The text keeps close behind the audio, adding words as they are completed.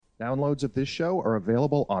Downloads of this show are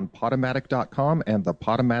available on Podomatic.com and the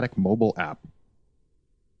Podomatic mobile app.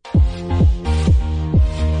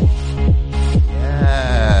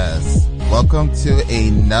 Yes. Welcome to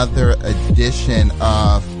another edition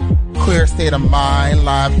of Queer State of Mind,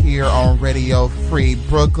 live here on Radio Free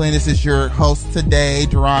Brooklyn. This is your host today,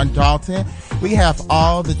 Deron Dalton. We have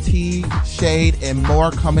all the tea, shade, and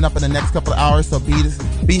more coming up in the next couple of hours, so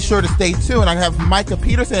be sure to stay tuned. I have Micah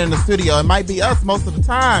Peterson in the studio. It might be us most of the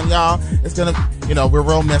time, y'all. It's gonna, we're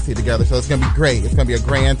real messy together, so it's gonna be great. It's gonna be a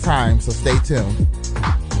grand time, so stay tuned.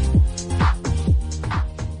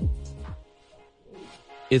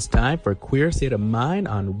 It's time for Queer State of Mind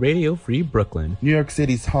on Radio Free Brooklyn, New York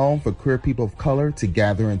City's home for queer people of color to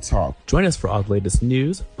gather and talk. Join us for all the latest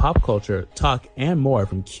news, pop culture, talk, and more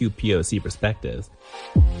from QPOC perspectives.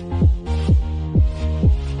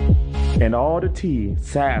 And all the tea,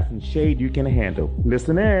 sass, and shade you can handle.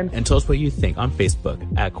 Listen in. And tell us what you think on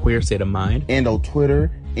Facebook at Queer State of Mind. And on Twitter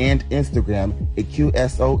and Instagram at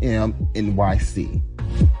QSOMNYC.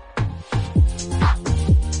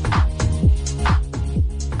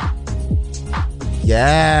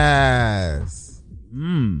 Yes.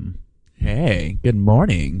 Hey, good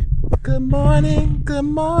morning. Good morning. Good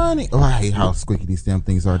morning. Oh, I hate how squeaky these damn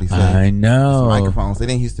things are these days. I know. These microphones, they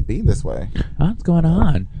didn't used to be this way. What's going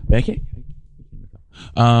on? Becky?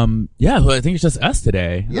 Yeah, well, I think it's just us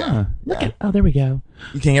today. Yeah. There we go.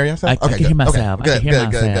 You can hear yourself? I can hear myself. Okay, I can hear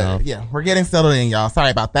myself. Good. Yeah, we're getting settled in, y'all. Sorry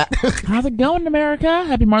about that. How's it going, America?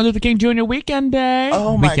 Happy Martin Luther King Jr. weekend day.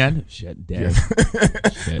 Oh, my. Weekend? Shit, day.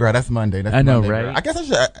 Shit. Girl, that's Monday. I know, Monday, right? Girl. I guess I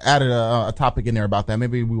should add a topic in there about that.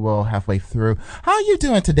 Maybe we will halfway through. How are you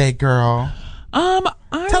doing today, girl? Tell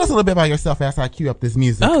us a little bit about yourself as I cue up this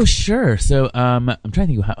music. Oh, sure. So, I'm trying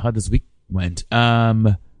to think how this week went.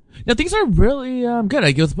 Now things are really good.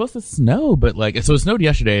 Like, it was supposed to snow, but so it snowed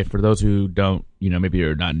yesterday. For those who don't, maybe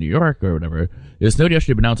you're not in New York or whatever, it snowed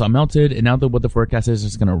yesterday, but now it's all melted. And now what the forecast is,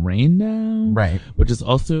 it's gonna rain now, right? Which is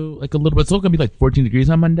also a little bit. It's still gonna be 14 degrees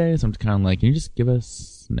on Monday. So I'm just kind of can you just give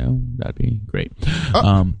us snow? That'd be great.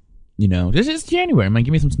 This is January. I'm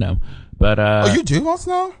give me some snow. But you do want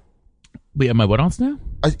snow? Wait, am I what on snow?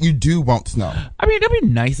 You do want snow. I mean, it'd be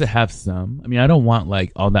nice to have some. I mean, I don't want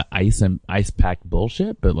all that ice and ice packed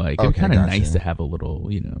bullshit, but it'd be kind of nice to have a little,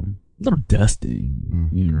 little dusting. I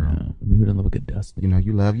mean, who doesn't love a good dusting?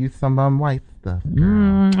 You love you some white stuff. I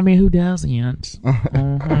mean, who doesn't?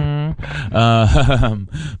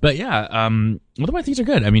 But yeah, otherwise things are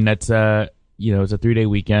good. I mean, that's it's a 3-day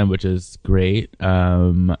weekend, which is great.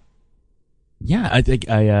 Yeah, I think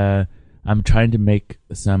I'm trying to make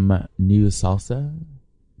some new salsa.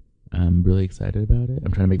 I'm really excited about it.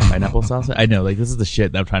 I'm trying to make pineapple salsa. I know, this is the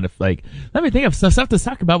shit that I'm trying to, let me think of some stuff to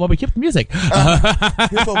talk about while we keep the music.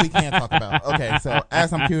 Here's what we can't talk about. Okay, so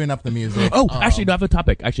as I'm queuing up the music. Actually, no, I have a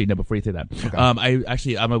topic. Actually, no, before you say that.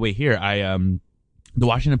 Okay. On my way here, the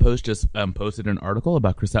Washington Post just posted an article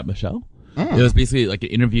about Chrisette Michele. It was basically an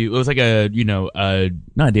interview. It was not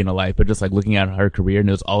a day in a life, but just looking at her career, and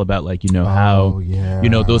it was all about how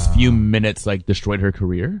those few minutes destroyed her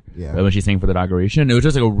career. Yeah. When she sang for the inauguration, it was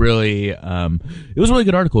just a really it was a really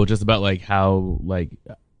good article, just about how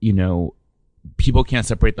people can't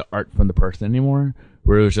separate the art from the person anymore.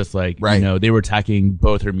 Where it was just right. They were attacking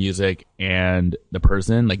both her music and the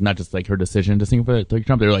person, not just her decision to sing for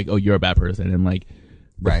Trump. They were oh, you're a bad person, and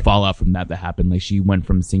the fallout from that happened. She went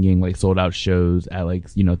from singing sold out shows at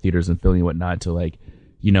theaters in Philly and whatnot to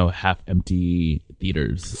half empty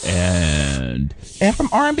theaters and from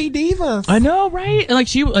R&B divas. I know, right? And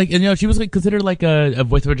she she was considered a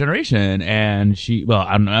voice of a generation, and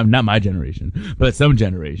I'm not my generation, but some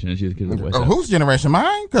generation she was considered a voice of. Whose generation?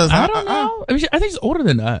 Mine? Because I don't know. I think she's older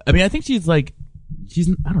than us. I mean, I think she's I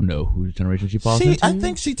don't know whose generation she falls into. I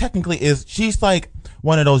think she technically is. She's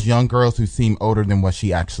one of those young girls who seem older than what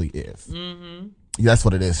she actually is. Mm-hmm. That's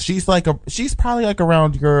what it is. She's she's probably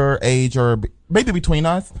around your age or maybe between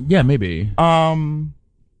us. Yeah, maybe.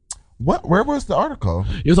 Where was the article?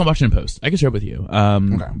 It was on Washington Post. I can share it with you.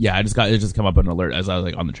 Okay. Yeah, it just come up an alert as I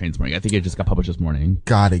was on the train this morning. I think it just got published this morning.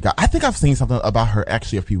 Got it. I think I've seen something about her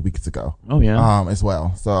actually a few weeks ago. Oh yeah. As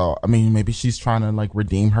well. So I mean, maybe she's trying to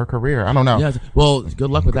redeem her career. I don't know. Yeah. Well, good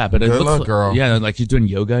luck with that. But good luck, girl. Yeah, she's doing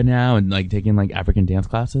yoga now and taking African dance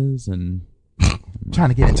classes and trying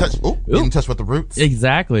to get in touch. Get in touch with the roots.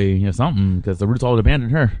 Exactly. Something because the roots all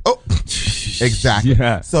abandoned her. Oh. Exactly.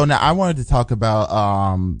 Yeah. So now I wanted to talk about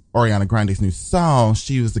Ariana Grande's new song.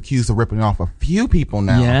 She was accused of ripping off a few people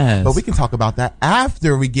now. Yes. But we can talk about that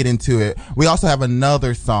after we get into it. We also have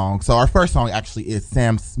another song. So our first song actually is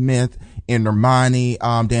Sam Smith and Normani,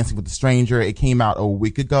 Dancing with the Stranger. It came out a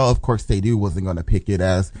week ago. Of course, Seydu wasn't going to pick it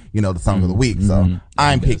as, the song of the week. So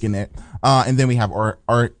I'm picking it. And then we have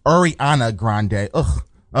Ariana Grande.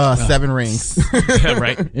 7 Rings.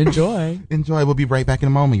 Right. Enjoy. We'll be right back in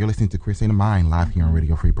a moment. You're listening to Queer State of Mind live here on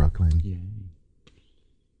Radio Free Brooklyn. Yeah.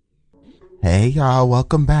 Hey y'all,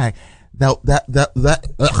 welcome back. That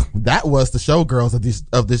was the showgirls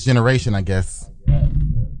of this generation, I guess.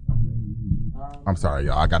 I'm sorry,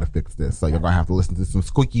 y'all. I gotta fix this. So you're gonna have to listen to some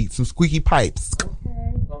squeaky pipes.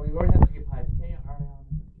 Okay. Well, we already have squeaky pipes.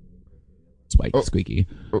 Hey, squeaky.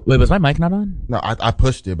 Wait, was my mic not on? No, I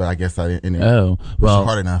pushed it, but I guess I didn't. Oh, well,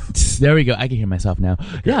 hard enough. There we go. I can hear myself now.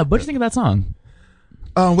 Yeah, what do you think of that song?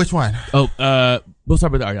 Which one? We'll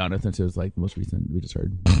start with Ariana since it was like the most recent we just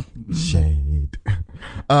heard. Shade.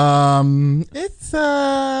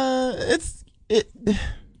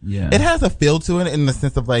 It has a feel to it in the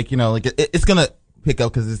sense of like, it's gonna pick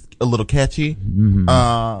up because it's a little catchy. Mm-hmm.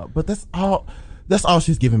 But that's all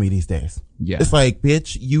she's giving me these days. Yeah. It's like,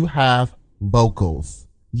 bitch, you have vocals.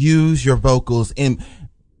 Use your vocals and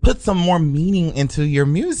put some more meaning into your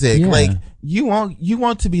music. Yeah. Like you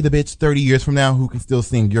want to be the bitch 30 years from now who can still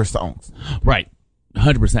sing your songs. Right.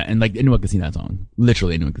 100%. And like anyone can sing that song.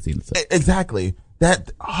 Literally anyone can sing the song. Exactly.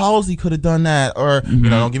 That Halsey could have done that, or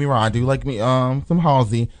don't get me wrong, I do like me some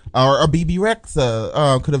Halsey, or BB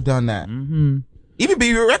Rexa could have done that. Mm-hmm. Even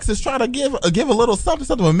BB Rexa trying to give a little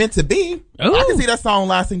something with Meant to Be. Ooh. I can see that song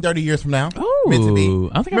lasting 30 years from now. Oh, Meant to Be.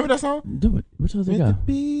 I think remember that song? Do it. Which one's it go?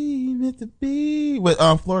 Meant to be with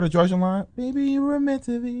Florida Georgia Line. Baby, you were meant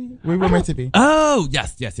to be. We were meant to be. Oh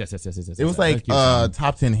yes. It was like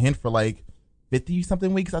top 10 hint for like 50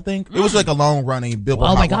 something weeks, I think. It was like a long running Billboard.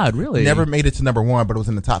 Oh my God, really? Never made it to number 1, but it was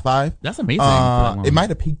in the top 5. That's amazing. It might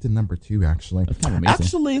have peaked in number 2, actually. That's kind of amazing.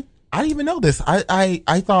 Actually, I didn't even know this.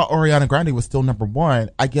 I thought Ariana Grande was still number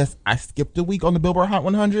 1. I guess I skipped a week on the Billboard Hot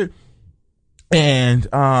 100. And,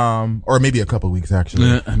 or maybe a couple weeks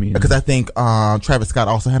actually. Because I think, Travis Scott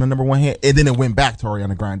also had a number 1 hit, and then it went back to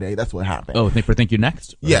Ariana Grande. That's what happened. Oh, Thank You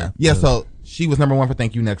Next? Yeah. So she was number 1 for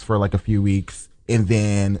Thank You Next for like a few weeks. And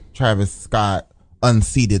then Travis Scott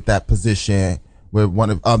unseated that position with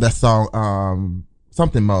one of that song,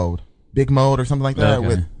 something mode, Big Mode or something like that. Okay.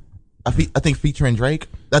 With I think featuring Drake.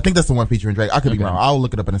 I think that's the one featuring Drake. I could be wrong. I'll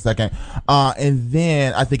look it up in a second. And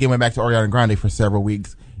then I think it went back to Ariana Grande for several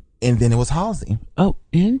weeks. And then it was Halsey. Oh,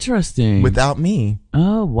 interesting. Without Me.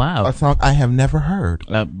 Oh, wow. A song I have never heard.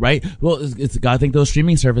 Right. Well, it's gotta thank those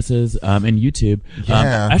streaming services, and YouTube.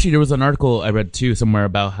 Yeah. Actually, there was an article I read too somewhere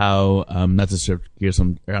about how, not to shift gears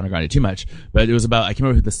from Ariana Grande too much, but it was about, I can't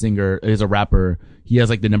remember who the singer is, a rapper. He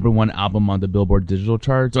has like the number 1 album on the Billboard digital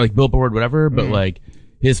charts, or like Billboard, whatever, but like,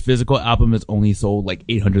 his physical album has only sold like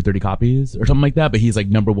 830 copies or something like that, but he's like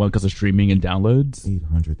number 1 because of streaming and downloads.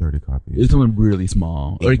 830 copies. It's something really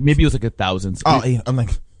small. Or like maybe it was like 1,000. Oh, I'm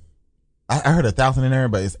like, I heard 1,000 in there,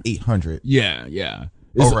 but it's 800. Yeah.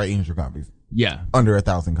 Over 800 copies. Yeah. Under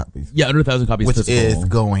 1,000 copies. Yeah, under 1,000 copies. Which is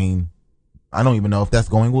going, I don't even know if that's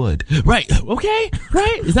going wood. Right. Okay.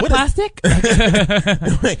 Right. Is that plastic?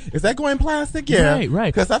 Wait, is that going plastic? Yeah.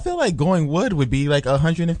 Right. Because I feel like going wood would be like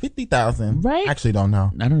 150,000. Right. Actually, don't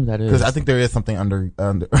know. I don't know what that is. Because I think there is something under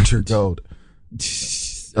gold.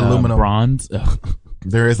 Aluminum. Bronze.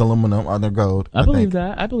 There is aluminum under gold. I believe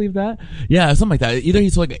that. Yeah, something like that. Either he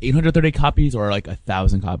sold like 830 copies or like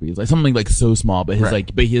 1,000 copies, like something like so small. But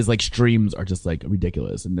his like streams are just like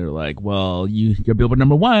ridiculous, and they're like, well, you're Billboard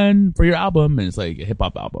number 1 for your album, and it's like a hip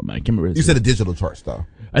hop album. I can't remember. You said a digital charts though.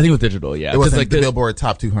 I think it was digital. Yeah, it wasn't like the Billboard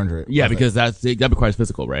Top 200. Yeah, because that requires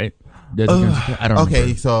physical, right? I don't know.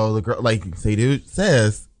 Okay, so the girl, like Seydu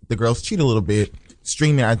says, the girls cheat a little bit.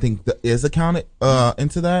 Streaming, I think, is accounted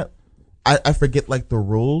into that. I forget like the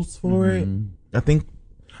rules for it. I think,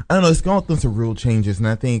 I don't know, it's going through some rule changes, and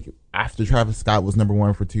I think after Travis Scott was number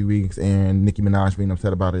 1 for 2 weeks and Nicki Minaj being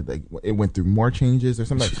upset about it, like it went through more changes or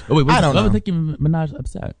something. I don't know. Why was Nicki Minaj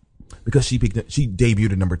upset? Because she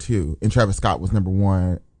debuted at number 2 and Travis Scott was number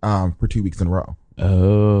 1 for 2 weeks in a row.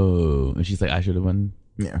 Oh, and she's like, I should have won.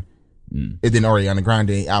 Yeah. And then Ariana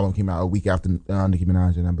Grande album came out a week after Nicki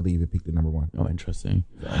Minaj, and I believe it peaked at number 1. Oh, interesting.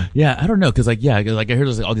 So. Yeah, I don't know, because like I heard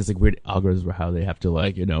there's like all these like weird algorithms for how they have to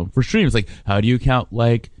like, for streams, like how do you count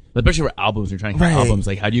like, especially for albums, you're trying to count albums,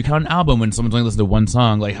 like how do you count an album when someone's only listening to one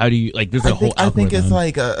song? Like how do you like? There's a whole algorithm. I think it's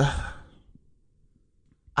like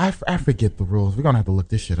I forget the rules. We're gonna have to look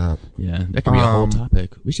this shit up. Yeah, that could be a whole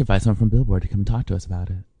topic. We should find someone from Billboard to come and talk to us about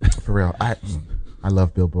it. For real, I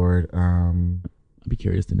love Billboard. I'd be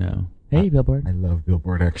curious to know. Hey, Billboard. I love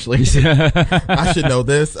Billboard, actually. I should know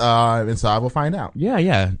this, and so I will find out.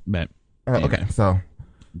 Yeah, but... Okay, so,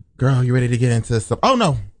 girl, you ready to get into some... Oh,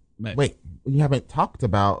 no. Wait, you haven't talked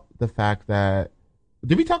about the fact that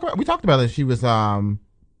we talked about that she was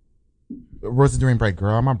Rosa Dream Break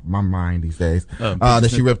Girl. My mind these days. That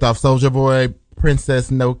she ripped off Soulja Boy,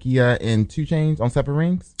 Princess Nokia, and 2 Chainz on Separate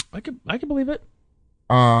Rings. I can believe it.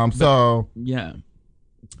 So yeah.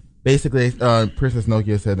 Basically, Princess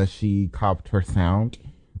Nokia said that she copped her sound.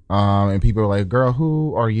 And people were like, "Girl,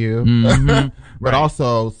 who are you?" Mm-hmm. But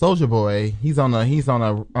also, Soulja Boy, he's on a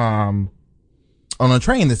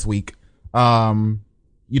train this week.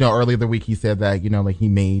 Earlier the week he said that like he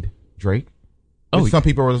made Drake. Oh, some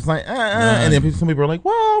people were just like, and then some people were like,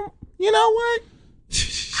 "Well, you know what?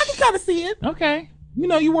 I can kind of see it." Okay.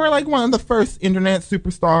 You were like one of the first internet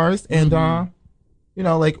superstars, and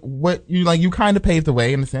what you kind of paved the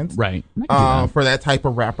way in a sense, right? For that type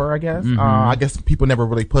of rapper, I guess. I guess people never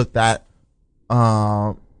really put that 2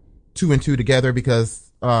 and 2 together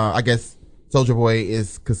because I guess Soulja Boy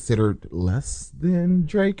is considered less than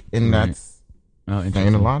Drake, and that's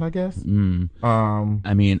saying a lot, I guess.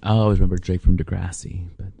 I mean, I always remember Drake from Degrassi,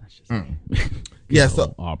 but that's just me. Yeah,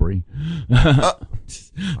 so Aubrey,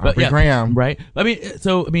 Aubrey Graham, right? I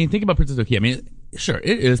mean, think about Princess Nokia. I mean, sure,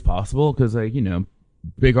 it is possible because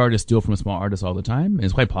big artists steal from a small artist all the time. And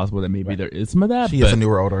it's quite possible that maybe there is some of that. She is a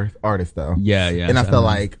newer, older artist, though. Yeah. And I feel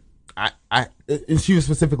like and she was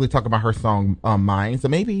specifically talking about her song "Mine." So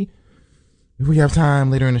maybe if we have time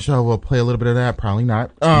later in the show, we'll play a little bit of that. Probably not.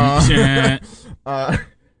 And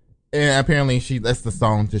apparently that's the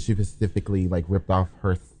song that she specifically ripped off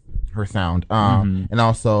her sound. And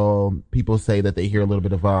also people say that they hear a little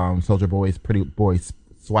bit of Soulja Boy's Pretty Boy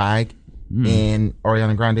swag in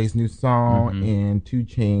Ariana Grande's new song and 2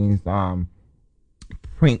 Chainz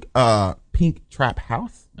Pink Trap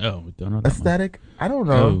House. Oh, we don't know that aesthetic. One. I don't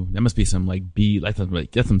know. Oh, that must be some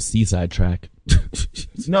that's some seaside track.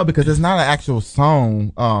 No, because it's not an actual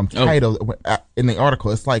song title in the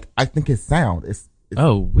article. It's I think it's sound. It's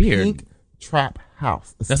weird. Pink Trap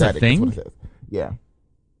House aesthetic. That's a thing? That's what it says. Yeah.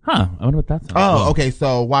 Huh. I wonder what that sounds like. Okay.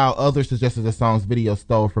 So while others suggested the song's video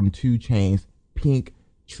stole from 2 Chainz Pink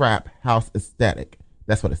Trap House aesthetic.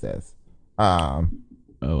 That's what it says. Oh,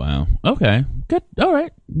 wow. Okay. Good. All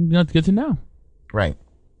right. That's good to know. Right.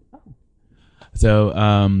 So,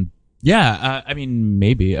 I mean,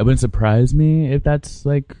 maybe. It wouldn't surprise me if that's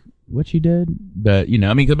what she did. But,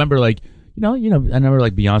 I mean, cause remember I remember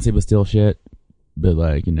Beyonce was still shit. But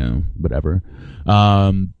whatever.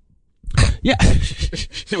 Yeah.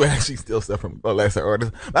 She would actually steal stuff from lesser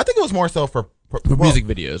artists. I think it was more so for music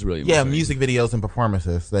videos, really. Yeah, music videos and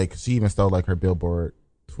performances. She even stole her Billboard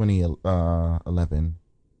 2011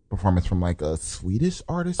 performance from a Swedish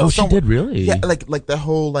artist. Oh, she did, really? Yeah, the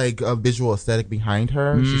whole visual aesthetic behind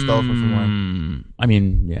her. She stole from someone. I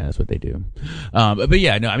mean, yeah, that's what they do. But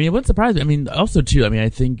yeah, no, I mean, it wouldn't surprise me. I mean, also too, I mean, I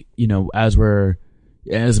think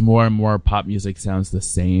as more and more pop music sounds the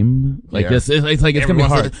same, it's gonna be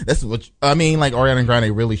hard. That's what Ariana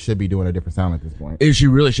Grande really should be doing a different sound at this point. She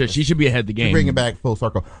really should. She should be ahead of the game. Bring it back full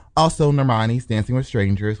circle. Also, Normani's "Dancing with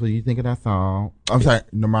Strangers." What do you think of that song? I'm sorry,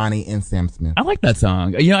 Normani and Sam Smith. I like that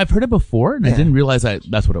song. I've heard it before, and I didn't realize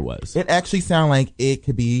that's what it was. It actually sounds like it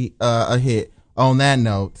could be a hit. On that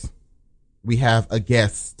note, we have a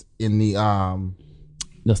guest in the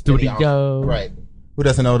studio, right? Who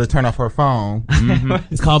doesn't know to turn off her phone.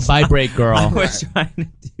 It's called Vibrate Girl. I was trying to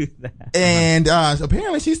do that. And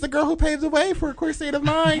apparently she's the girl who paved the way for a Queer State of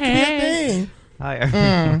Mind to be a thing. Hi,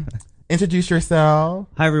 everyone. Introduce yourself.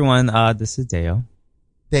 Hi, everyone. This is Deo.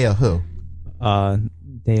 Deo who?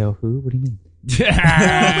 Deo who? What do you mean?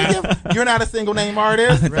 You're not a single name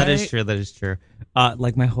artist, right? That is true.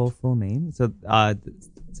 My whole full name. So,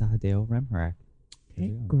 Deo Remharak.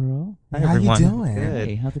 Hey, girl. Hi, how you doing? Good.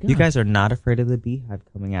 Hey, how's it going? You guys are not afraid of the Beehive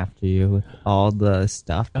coming after you with all the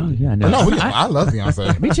stuff. Oh, yeah. No, I love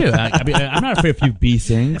Beyonce. Me too. I mean, I'm not afraid if you bee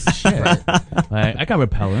sings. Shit. I got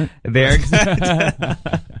repellent. They're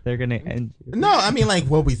going to end you. No, I mean,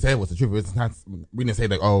 what we said was the truth. It's not, we didn't say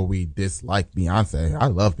we dislike Beyonce. I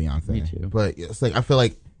love Beyonce. Me too. But it's I feel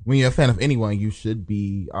like when you're a fan of anyone, you should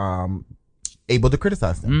be able to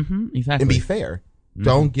criticize them. Exactly. And be fair.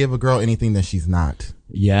 Don't give a girl anything that she's not.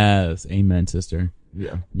 Yes. Amen, sister.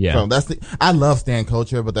 Yeah. So I love stan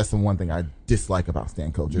culture, but that's the one thing I dislike about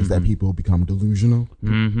stan culture is that people become delusional.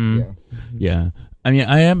 Yeah. I mean,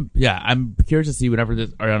 I'm curious to see whenever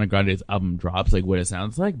this Ariana Grande's album drops, what it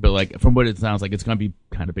sounds like. But from what it sounds like, it's gonna be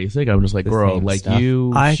kind of basic. I'm just girl,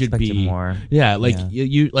 you I should be more. Yeah,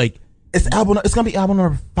 you it's gonna be album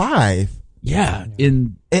number 5. Yeah,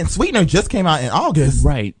 and Sweetener just came out in August,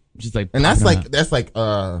 right? Just and that's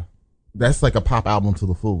a pop album to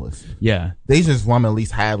the fullest. Yeah, they just want to at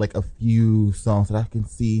least have a few songs that I can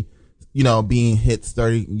see being hits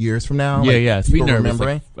 30 years from now. Yeah. People Sweetener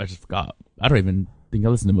remembering. I just forgot. I don't even think I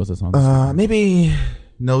listened to most of the songs. Maybe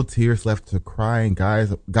No Tears Left to Cry and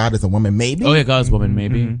God Is a Woman, maybe. Oh yeah, God Is a Woman,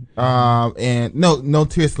 maybe. And No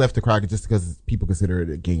Tears Left to Cry just because people consider it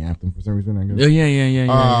a gay anthem for some reason, I guess. Oh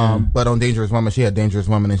yeah. But on Dangerous Woman, she had Dangerous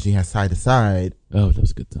Woman and she had Side to Side. Oh, that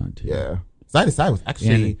was a good song too. Yeah. Side to Side was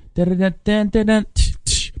actually. But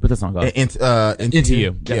that song goes. Into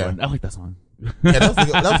You. Yeah. One. I like that song. Yeah,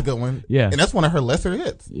 that was a good one. Yeah. And that's one of her lesser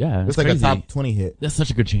hits. Yeah. It's like crazy. a top 20 hit. That's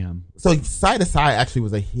such a good jam. So Side to Side actually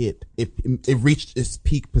was a hit. It reached its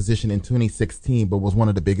peak position in 2016, but was one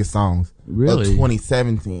of the biggest songs of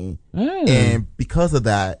 2017. Oh. And because of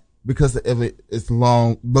that, because of its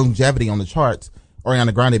longevity on the charts,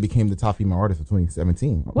 Ariana Grande became the top female artist of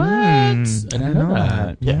 2017. What? I didn't know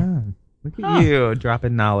that. Yeah. Look at you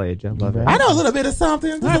dropping knowledge. I love it. I know a little bit of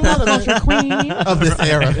something. Just a little bit queen of this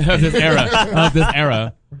era. of this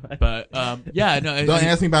era. But yeah, no. Don't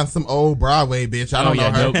ask me about some old Broadway bitch. I don't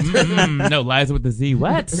know her. No, Liza with the Z.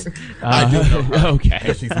 What? I do know her. Okay.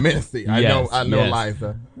 Because she's Misty. I know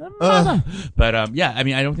Liza. But yeah, I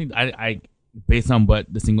mean, I don't think I based on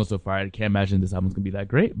what the singles so far, I can't imagine this album's gonna be that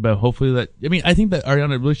great. But hopefully I think that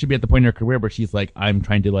Ariana really should be at the point in her career where she's like, I'm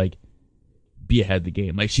trying to like be ahead of the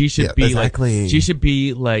game. Like she should be exactly. like she should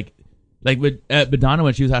be like with Madonna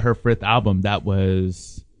when she was at her fifth album. That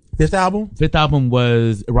was fifth album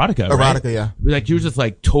was Erotica. Right? Yeah. Like she was just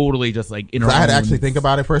like totally just like in her I had to own. actually think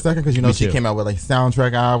about it for a second because she came out with like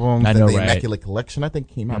soundtrack albums. I know, and the right? Immaculate Collection I think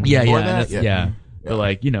came out Yeah, before yeah, that. yeah. But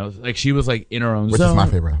like like she was like in her own which zone. is my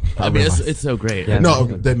favorite. I mean, it's so great. Yeah, no,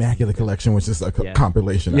 the Immaculate Collection was just a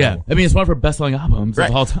compilation. Yeah, album. I mean, it's one of her best-selling albums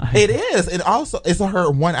of all time. It is. It also it's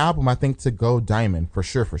her one album I think to go diamond for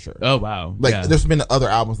sure. Oh wow! Like there's been other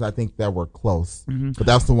albums I think that were close, but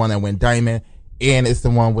that's the one that went diamond, and it's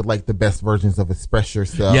the one with like the best versions of Express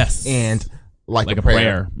Yourself. Yes, and like a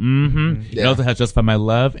prayer. Mm-hmm. Yeah. It also has Justify My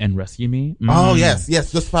Love and Rescue Me. Mm-hmm. Oh yes,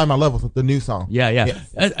 Justify My Love was the new song. Yeah.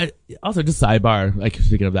 Yes. I also, just sidebar, like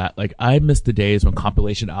speaking of that, like I miss the days when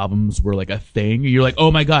compilation albums were like a thing. You're like,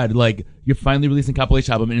 oh my god, like you're finally releasing a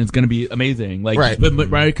compilation album and it's gonna be amazing. Like, right. But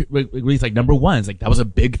Mariah released like number ones, like that was a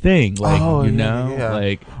big thing. Like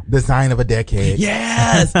like Design of a Decade.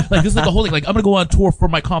 Yes, like this is like the whole thing. Like I'm gonna go on tour for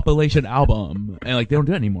my compilation album, and like they don't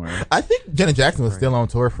do it anymore. I think Janet Jackson was still on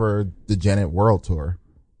tour for the Janet World Tour.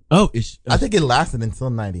 Oh, I think it lasted until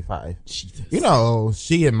 95. Jesus.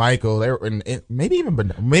 She and Michael, they were maybe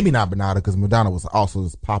not Bonata because Madonna was also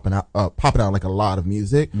just popping out like a lot of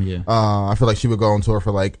music. Yeah. I feel like she would go on tour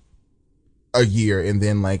for like a year and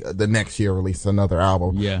then like the next year release another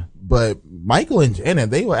album. Yeah. But Michael and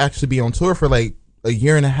Janet, they would actually be on tour for like a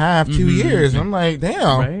year and a half, 2 years. And I'm like,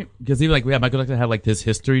 damn. Right? Because even like Michael Jackson had like this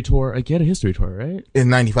history tour. Like he had a history tour, right? In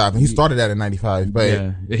 95. And he started that in 95.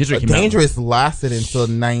 But the history came Dangerous lasted until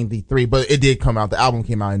 93. But it did come out. The album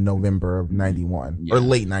came out in November of 91 or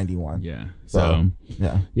late 91. Yeah. So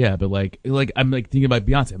yeah. But like I'm like thinking about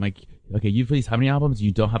Beyonce. I'm like, okay, you've released how many albums?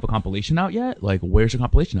 You don't have a compilation out yet? Like, where's your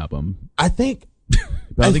compilation album? I think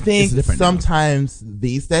sometimes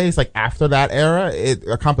these days, like after that era,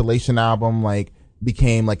 a compilation album like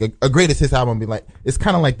became like a greatest hits album. Be like, it's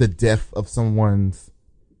kind of like the death of someone's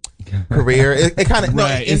career. It kind of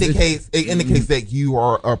indicates that you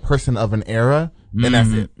are a person of an era, and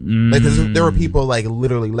that's it. Like there were people like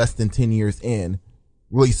literally less than 10 years in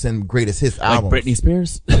releasing greatest hits albums. Like Britney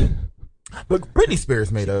Spears. But Britney Spears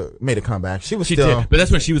made a comeback. She did, but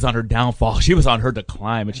that's when she was on her downfall. She was on her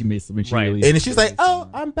decline, but she made something. And she's like, "Oh,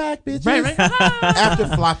 I'm back, bitches!" Right. After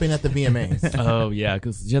flopping at the VMAs. Oh yeah,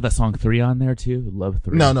 because she had that song 3 on there too. Love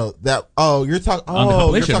 3. No, that. Oh, you're talking.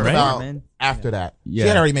 Oh, you're talking about after that. Yeah. She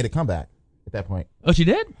had already made a comeback at that point. Oh, she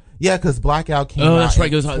did. Yeah, because Blackout came out. Oh, that's right.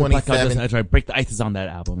 It was Blackout. That's right. Break the Ice is on that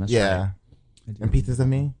album. That's right. And Pieces of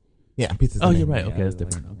Me. Yeah, Pieces of Me. Oh, you're right. Okay, that's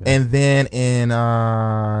different. Okay. And then in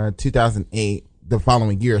 2008, the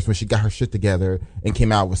following years, when she got her shit together and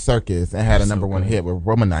came out with Circus and had a number one hit with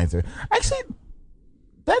Womanizer. Actually,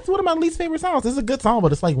 that's one of my least favorite songs. It's a good song,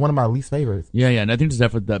 but it's like one of my least favorites. Yeah, and I think there's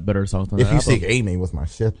definitely that better songs on If that You album. Seek Amy was my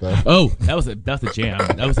shit though. Oh, that was a jam.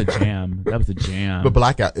 That was a jam. But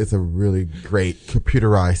Blackout is a really great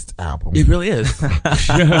computerized album. It really is.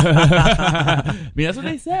 I mean, that's what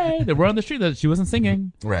they say. The word on the street that she wasn't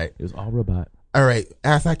singing. Right. It was all robot. All right.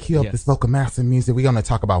 As I cue up this Vocal Master music, we're going to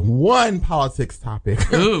talk about one politics topic.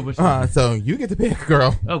 Ooh, which one? So you get to pick,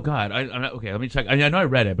 girl. Oh God. Okay. Let me check. I know I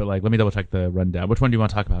read it, but like, let me double check the rundown. Which one do you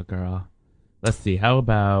want to talk about, girl? Let's see. How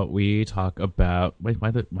about we talk about? Wait,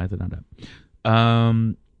 why is it not up?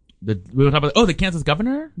 We will talk about. Oh, the Kansas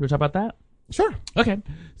governor. We will talk about that. Sure. Okay.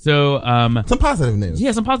 So, some positive news.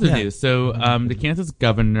 Yeah, some positive news. So, the Kansas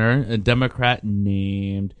governor, a Democrat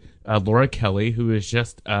named Laura Kelly, who was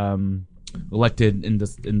just elected in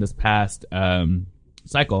this past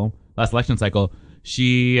last election cycle,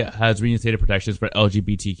 she has reinstated protections for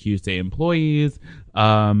LGBTQ state employees,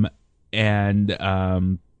 there's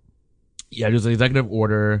an executive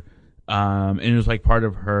order, and it was like part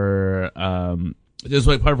of her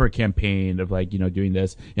campaign of doing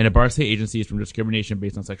this, and it bars state agencies from discrimination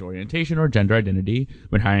based on sexual orientation or gender identity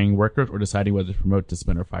when hiring workers or deciding whether to promote,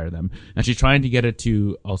 discipline, or fire them. And she's trying to get it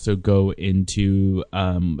to also go into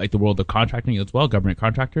the world of contracting as well, government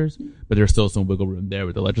contractors. But there's still some wiggle room there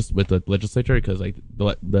with the legislature, because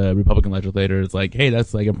the Republican legislator is like, hey,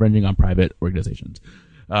 that's infringing on private organizations.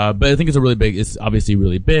 But I think it's obviously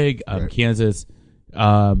really big. Right. Kansas.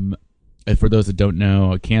 And for those that don't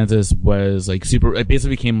know, Kansas was it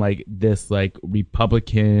basically became this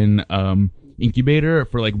Republican incubator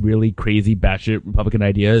for really crazy batshit Republican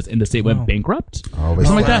ideas, and the state went bankrupt.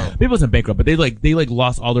 Something like that. Maybe it wasn't bankrupt, but they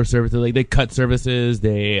lost all their services. They cut services.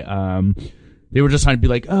 They were just trying to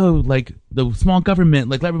be the small government,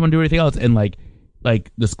 let everyone do everything else, and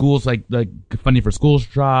the schools funding for schools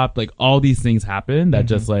dropped. All these things happened that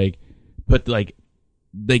just put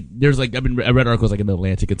there's I read articles in the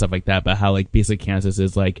Atlantic and stuff like that, but how basically Kansas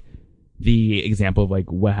is the example of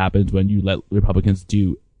what happens when you let Republicans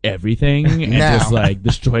do everything and just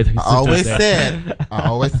destroy the I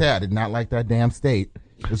always said I did not like that damn state.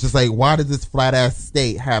 It's just why does this flat ass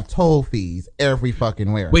state have toll fees every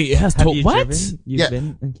fucking where? Wait, it has toll what? You've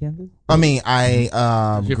been in Kansas? I mean,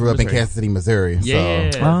 I grew up in Kansas City, Missouri.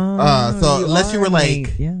 Yeah. So unless you were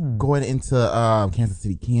going into Kansas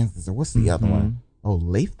City, Kansas, or what's the other one? Oh,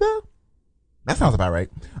 Latha? That sounds about right.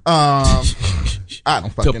 I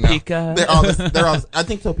don't fucking Topeka. know. They're all, I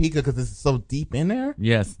think Topeka because it's so deep in there.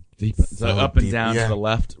 Yes. Deep. So up and down to the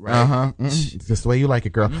left, right? Uh-huh. It's just the way you like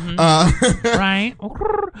it, girl. Right.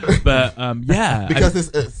 But, yeah. Because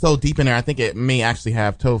it's so deep in there, I think it may actually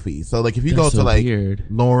have toll fees. So, if you go to, weird.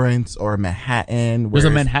 Lawrence or Manhattan. There's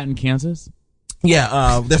a Manhattan, Kansas?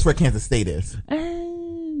 Yeah, that's where Kansas State is.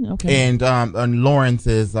 Okay. And Lawrence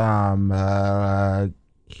is KU.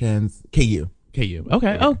 KU.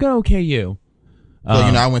 Okay. Oh, go KU. So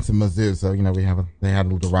I went to Mizzou, so they had a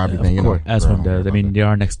little rivalry thing. Of course, as one does. I mean, they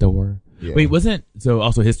are next door. Yeah. Wait,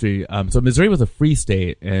 also history? So Missouri was a free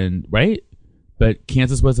state, and right, but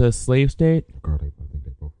Kansas was a slave state. Girl, I think they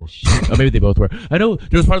both were. Oh, maybe they both were. I know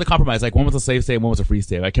there was part of the compromise. One was a slave state, one was a free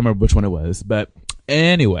state. I can't remember which one it was, but.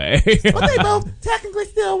 Anyway. But they both technically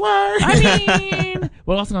still were. I mean,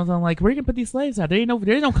 well, also, I'm where are you going to put these slaves at? There ain't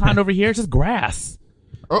no cotton over here. It's just grass.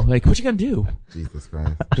 Oh. What you going to do? Jesus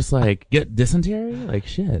Christ. Just, get dysentery?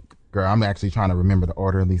 Shit. Girl, I'm actually trying to remember the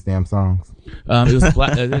order of these damn songs. It was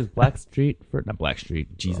Black Street. Not Black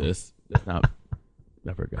Street. Jesus. That's not.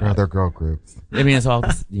 I forgot. Girl, they're girl groups. I mean, it's all,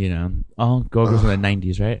 all girl groups in the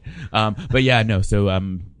 90s, right? But yeah, no, so, I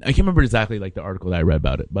can't remember exactly, the article that I read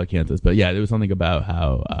about Kansas, but yeah, there was something about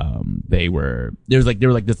how, they were this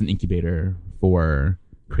an incubator for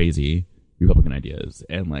crazy Republican ideas,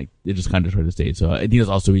 and, they just kind of destroyed the state. So I think that's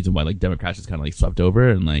also a reason why, Democrats just kind of, swept over,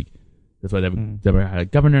 and, that's why they have a Democratic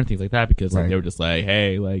governor and things like that, because, they were just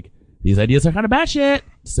hey, these ideas are kind of batshit,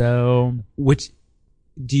 so.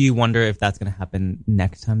 Do you wonder if that's going to happen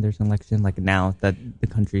next time there's an election? Now that the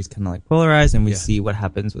country's kind of polarized and we see what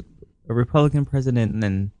happens with a Republican president and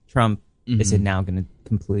then Trump, is it now going to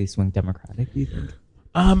completely swing Democratic, do you think?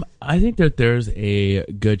 I think that there's a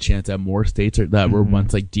good chance that more states that were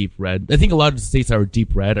once deep red. I think a lot of the states that were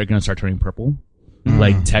deep red are going to start turning purple.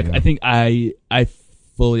 I think I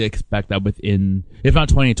fully expect that within, if not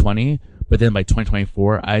 2020, but then by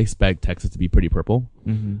 2024, I expect Texas to be pretty purple.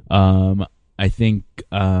 I think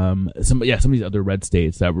some of these other red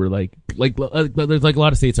states that were there's a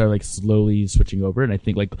lot of states that are slowly switching over, and I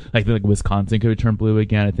think I think Wisconsin could turn blue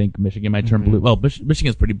again. I think Michigan might turn blue. Well,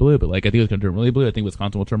 Michigan's pretty blue, but I think it's going to turn really blue. I think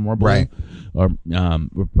Wisconsin will turn more blue, right? Or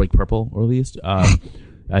purple, or at least I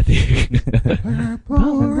think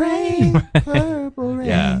purple rain, purple rain.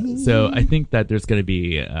 Yeah. So I think that there's going to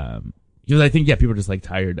be because I think people are just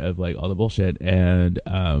tired of all the bullshit, and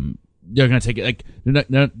they're gonna take it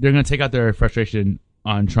they're gonna take out their frustration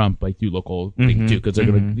on Trump through local thing too, because they're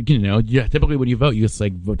gonna typically when you vote you just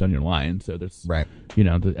vote down your line, so there's right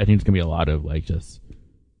I think it's gonna be a lot of there's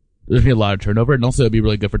gonna be a lot of turnover, and also it'd be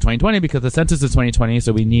really good for 2020 because the census is 2020,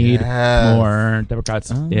 so we need more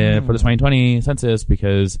Democrats for the 2020 census,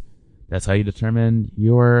 because that's how you determine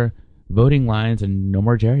your voting lines, and no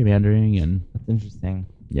more gerrymandering. And that's interesting.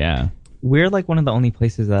 Yeah, we're one of the only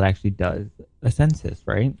places that actually does a census,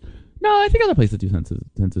 right? No, I think other places do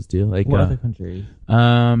census too. Like what other countries?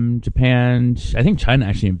 Japan. I think China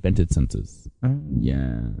actually invented census.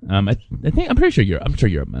 Yeah. I think I'm pretty sure Europe. I'm sure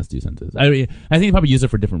Europe must do census. I think they probably use it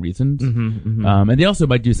for different reasons. And they also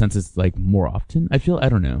might do census like more often. I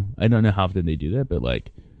don't know. I don't know how often they do that, but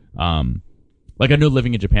like I know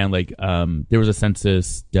living in Japan, like there was a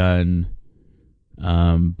census done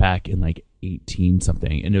back in like 18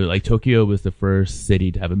 something, and it was like Tokyo was the first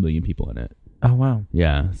city to have 1 million people in it. Oh wow!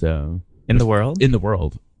 Yeah, so in the world,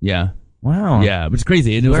 yeah. Wow. Yeah, which is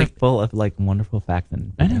crazy. And you it was are like full of like wonderful facts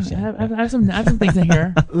and information. I have some things in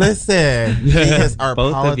here. Listen, she is our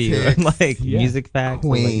both politics of you, like music facts,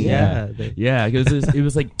 queen. Like, Yeah, because it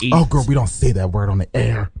was like 8. Oh, girl, we don't say that word on the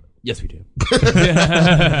air. Yes, we do.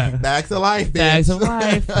 Bags of life, bitch. Bags of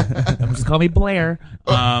life. Just call me Blair.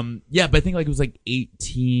 Yeah, but I think like it was like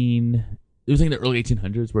 18. It was like in the early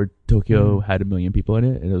 1800s where Tokyo had 1 million people in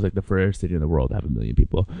it, and it was like the first city in the world to have 1 million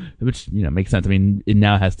people, which makes sense. I mean, it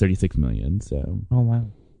now has 36 million. So. Oh wow.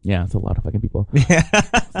 Yeah, it's a lot of fucking people. Yeah.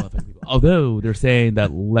 Although they're saying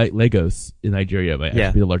that Lagos in Nigeria might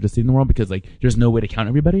actually be the largest city in the world because like there's no way to count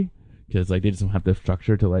everybody. Because like they just don't have the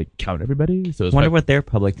structure to like count everybody. So I wonder what their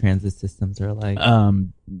public transit systems are like.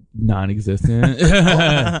 Non-existent.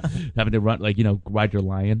 Having to run ride your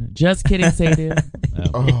lion. Just kidding, Sadie.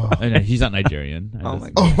 No, he's not Nigerian. My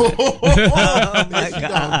god. She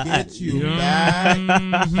gonna get you back.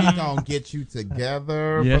 She gonna get you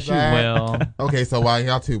together. Yes, for that. She will. Okay, so while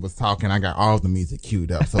y'all two was talking, I got all the music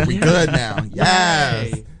queued up, so we good now.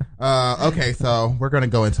 Yes. Okay, so we're going to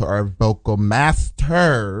go into our vocal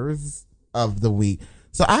masters of the week.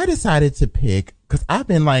 So I decided to pick, because I've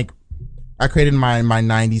been like, I created my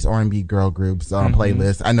 90s R&B girl groups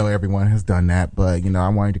playlist. I know everyone has done that, but I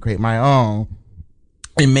wanted to create my own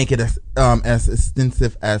and make it as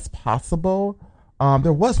extensive as possible.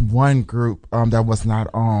 There was one group that was not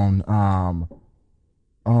on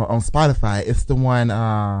Spotify. It's the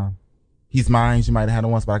one He's Mine. You might have had it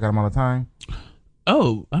once, but I got him all the time.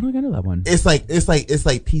 Oh, I don't think I know that one. It's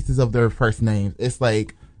like pieces of their first names. It's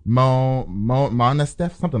like Mona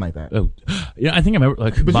Steph, something like that. Oh, yeah, I think I remember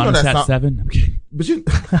like Monostat 7. I'm kidding. But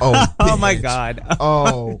oh my god.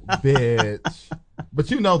 Oh, bitch.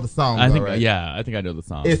 But you know the song. I think right? Yeah, I think I know the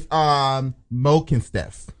song. It's Moken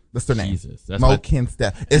Steph. That's their name. Jesus, Moken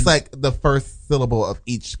Steph. It's like the first syllable of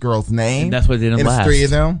each girl's name. And that's why they didn't last. And it's 3 of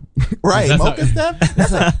them. Right. Moken Steph?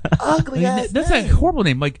 That's an ugly ass That's name. a horrible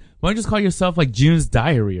name. Like, why don't you just call yourself like June's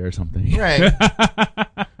Diary or something? Right.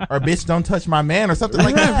 Or Bitch Don't Touch My Man or something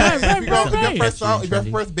like that. Right. If your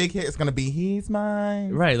first big hit is going to be He's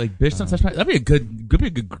Mine. Right. Like, Bitch Don't Touch My... That'd be a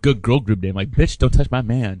good girl group name. Like, Bitch Don't Touch My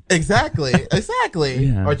Man. Exactly.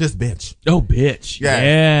 Yeah. Or just Bitch. Oh, Bitch. Yeah.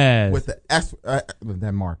 Yes. With the S, with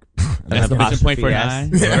that mark. Exclamation point for an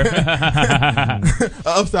eye.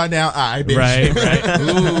 Upside down eye, bitch. Right.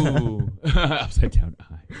 Ooh. Upside down eye.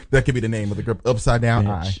 That could be the name of the group. Upside down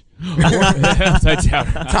eye. Upside down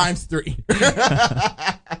eye. Times 3.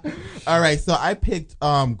 All right. So I picked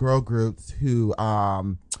girl groups who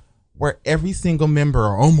where every single member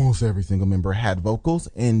or almost every single member had vocals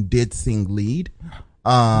and did sing lead.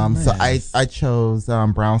 Nice. So I chose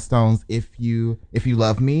Brownstone's If You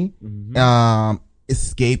Love Me. Mm-hmm.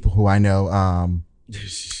 Escape, who I know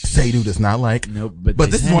Sadu does not like. Nope, but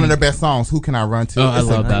this is one of their best songs. Who Can I Run To? Oh, it's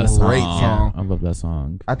I love that song. Great song. I love that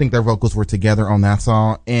song. I think their vocals were together on that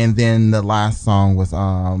song. And then the last song was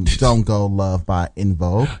Don't Go Love by En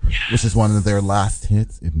Vogue, which is one of their last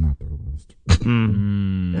hits, if not their last.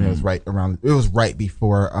 And it was right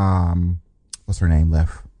before what's her name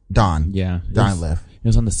left? Dawn. Yeah. Dawn left. It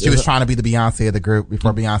was on the. She was trying to be the Beyonce of the group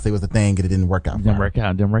before Beyonce was a thing, and it didn't work out. Didn't work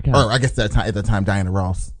out. Or I guess at the time, Diana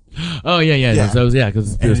Ross. Oh yeah.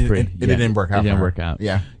 Because it was pretty. It didn't work out. It didn't work out.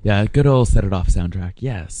 Yeah. Good old Set It Off soundtrack.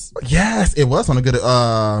 Yes, it was on a good.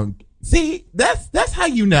 See, that's how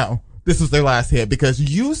you know this was their last hit, because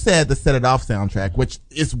you said the Set It Off soundtrack, which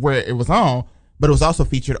is where it was on. But it was also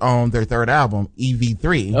featured on their third album,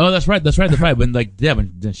 EV3. Oh, that's right.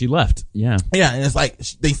 When she left. Yeah. Yeah, and it's like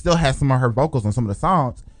they still had some of her vocals on some of the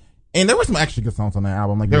songs. And there were some actually good songs on that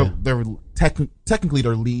album. Like they were technically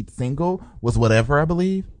their lead single was Whatever, I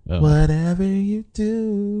believe. Oh. Whatever you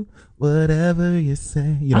do, whatever you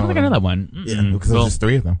say. I don't think I know that one. Yeah, because there's just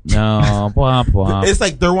 3 of them. No, blah, blah. It's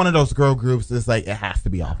like they're one of those girl groups. It's like it has to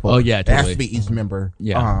be all 4. Oh yeah, totally. It has to be each member.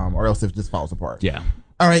 Yeah. Or else it just falls apart. Yeah.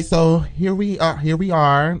 All right, so here we are. You're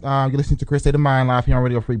listening to Queer State of Mind live here on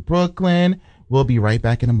Radio Free Brooklyn. We'll be right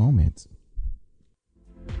back in a moment.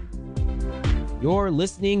 You're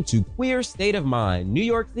listening to Queer State of Mind, New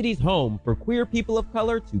York City's home for queer people of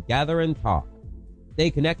color to gather and talk. Stay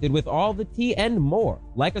connected with all the tea and more.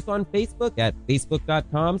 Like us on Facebook at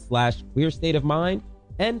facebook.com/queerstateofmind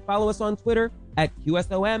and follow us on Twitter at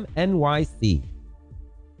QSOMNYC.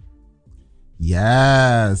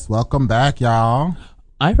 Yes. Welcome back, y'all.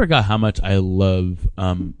 I forgot how much I love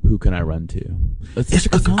Who Can I Run To?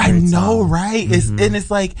 I know, right? Mm-hmm.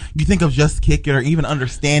 It's like, you think of Just Kick It or even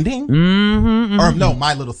Understanding. Mm-hmm. Or no,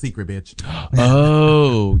 My Little Secret, bitch.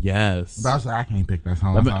 Oh, yes. But I was like, I can't pick that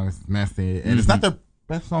song. That song is messy. And it's not the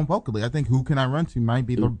best song vocally. I think Who Can I Run To might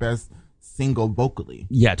be the best single vocally.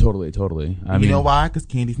 Yeah, totally. I mean, you know why? Because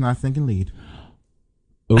Candy's not singing lead.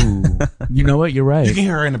 Oh, you know what? You're right. You can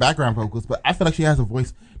hear her in the background vocals, but I feel like she has a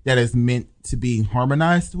voice that is meant to be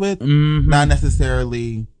harmonized with, not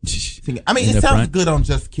necessarily singing. I mean, it sounds good on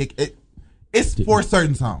Just Kick It. It's for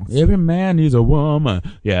certain songs. Every man needs a woman.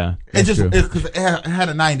 Yeah, because it had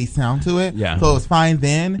a 90s sound to it. Yeah, so it was fine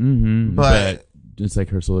then. But it's like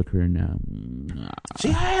her solo career now.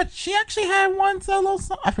 She actually had one solo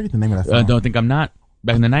song. I forget the name of that song. Don't think I'm not.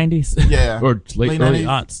 Back in the 90s? Yeah. Or late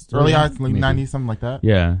 90s. Early aughts, late 90s, something like that.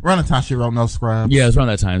 Yeah. Around the time she wrote No Scrubs. Yeah, it was around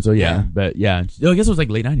that time. So yeah. But yeah. I guess it was like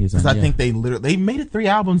late 90s. Because I think they made it 3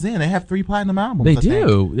 albums in. They have 3 platinum albums. They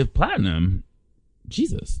do. They're platinum.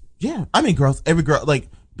 Jesus. Yeah. I mean, every girl, like,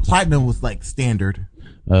 platinum was like standard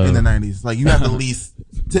in the 90s. Like, you have at least,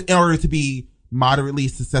 in order to be moderately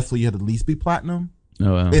successful, you had to at least be platinum.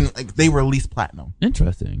 Oh, wow. And like, they were at least platinum.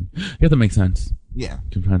 Interesting. Yeah, that makes sense. Yeah.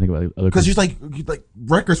 I'm trying to think about other. Because like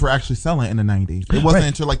records were actually selling in the 90s. It wasn't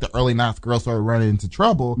until like the early 90s girls started running into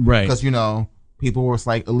trouble. Right. Because, people were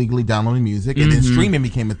like illegally downloading music and then streaming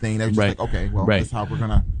became a thing. They were just like, okay, well, this is how we're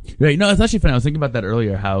gonna. Right. No, it's actually funny. I was thinking about that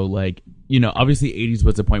earlier. How like obviously 80s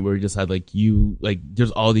was the point where we just had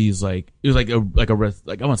there's all these like it was like I want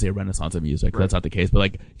to say a renaissance of music. Right. That's not the case, but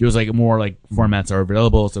like there was like more like formats are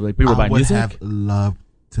available. So like people were buying music. I would have loved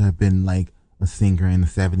to have been like a singer in the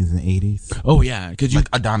 70s and 80s. Oh yeah, because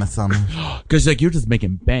like Adonna Summer. Because like you're just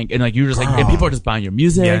making bank, and like you're just like, and people are just buying your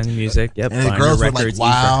music. Yeah, music. Yep. And the girls were like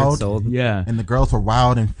wild. Yeah. And the girls were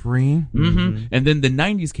wild and free. Mm-hmm. And then the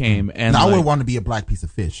 90s came, and I would want to be a black piece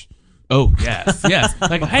of fish. Oh yes.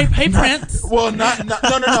 Like hey Prince. Well,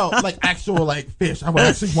 no. Like actual like fish. I would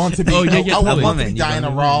actually want to be. I would want to be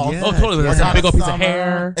Diana Ross. Yeah. Oh, totally. With a big old piece of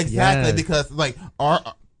hair. Exactly, because like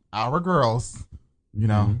our girls. They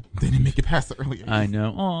didn't make it past the early 80s. I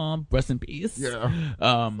know. Oh, rest in peace. Yeah.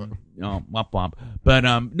 Womp womp. But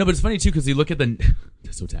no, but it's funny too because you look at the.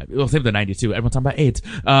 That's so taboo. Well, same with the 90s too. Everyone's talking about AIDS.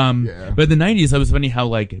 But the 90s, it was funny how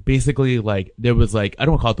like basically like there was like I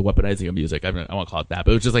don't want to call it the weaponizing of music. I want to call it that.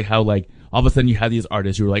 But it was just like how like all of a sudden you had these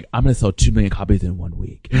artists who were like, I'm gonna sell 2 million copies in 1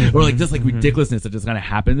 week, or like just like ridiculousness that just kind of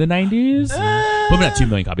happened in the 90s. Well, not 2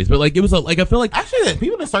 million copies, but like it was like I feel like actually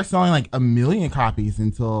people didn't start selling like 1 million copies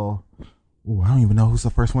until. Oh, I don't even know who's the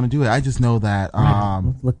first one to do it. I just know that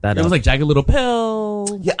let's look that up. It was like Jagged Little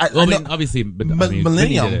Pill. Yeah, I mean, obviously, but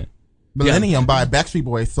Millennium by Backstreet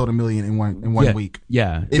Boys sold 1 million in one week.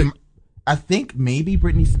 Yeah, I think maybe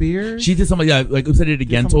Britney Spears. She did something. Yeah, like Upside It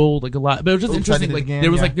Again sold like a lot, but it was just interesting. Like there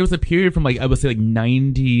was there was a period from like I would say like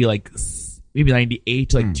 90, like maybe 98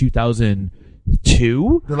 to like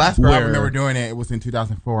 2002. The last girl I remember doing it was in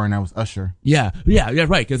 2004, and that was Usher. Yeah,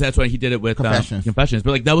 right. Because that's when he did it with Confessions.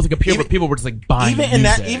 But like that was like a period where people were just like buying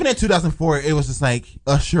music. Even in 2004, it was just like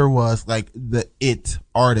Usher was like the it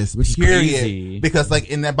artist, which is crazy. Because like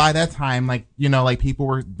by that time, like like people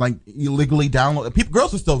were like illegally downloading.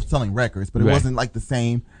 Girls were still selling records, but it wasn't like the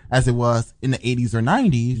same as it was in the 80s or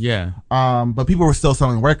 90s. Yeah. But people were still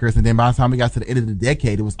selling records, and then by the time we got to the end of the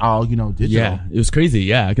decade, it was all digital. Yeah, it was crazy.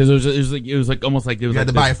 Yeah, because it was like almost like it was like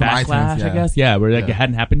to buy it from backlash, iTunes, I guess. Yeah, where like it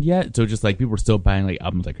hadn't happened yet, so just like people were still buying like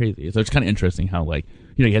albums like crazy. So it's kind of interesting how like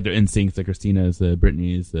you had their instincts, the Christinas, the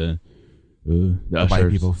Britneys, the Ushers, white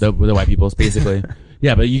peoples, the white peoples, basically.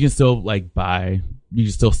 Yeah, but you can still like buy, you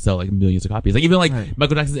can still sell like millions of copies. Like even like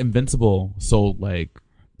Michael Jackson's Invincible sold like.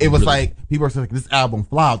 It was really, like people were saying like, this album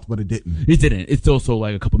flopped, but it didn't. It didn't. It still sold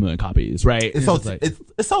like a couple million copies, right? It sold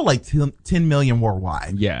like 10 million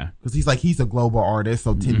worldwide. Yeah, because he's a global artist,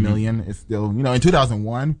 so 10 million is still in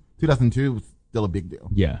 2001, 2002 it was still a big deal.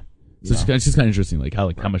 Yeah, so it's just kind of interesting, like how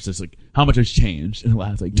much has changed in the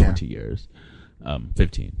last like 20 years,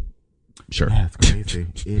 15. Sure. Yeah, it's crazy.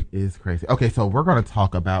 It is crazy. Okay, so we're gonna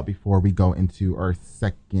talk about before we go into our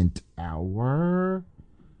second hour.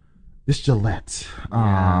 This Gillette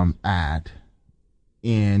ad,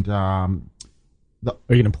 and are you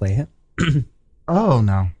gonna play it? Oh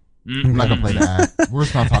no, I'm not gonna play the ad. We're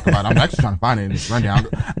just gonna talk about it. I'm actually trying to find it in this rundown.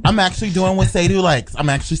 I'm actually doing what Sadhu likes. I'm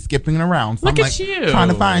actually skipping it around. So Look I'm at you trying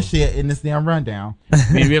to find shit in this damn rundown.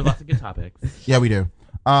 Maybe we have lots of good topics. Yeah, we do.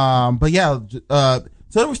 But yeah,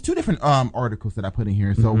 So there was two different articles that I put in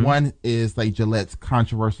here. So one is like Gillette's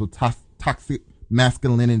controversial toxic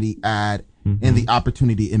masculinity ad and the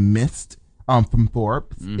opportunity it missed from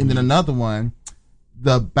Forbes. And then another one,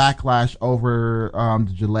 the backlash over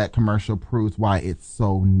the Gillette commercial proves why it's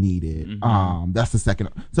so needed. That's the second.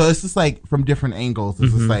 So it's just like from different angles.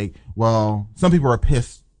 It's just like, well, some people are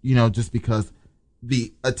pissed, you know, just because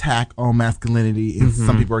the attack on masculinity is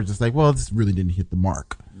some people are just like, well, this really didn't hit the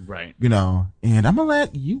mark. Right. You know, and I'm going to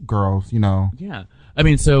let you girls, you know. Yeah. I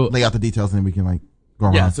mean, so. Lay out the details and then we can like go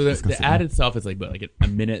around. Yeah, so the ad itself is like, what, like a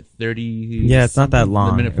minute 30? Yeah, it's not that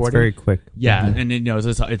long. A minute 40? It's very quick. Yeah, and you know,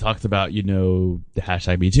 it talks about, you know, the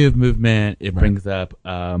hashtag #MeToo movement. It brings up,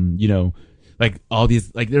 you know, like all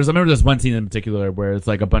these, like I remember there's one scene in particular where it's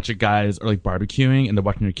like a bunch of guys are like barbecuing and they're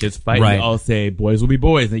watching their kids fight. And they all say, boys will be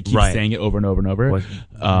boys. And they keep saying it over and over and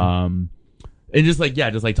over. And just like,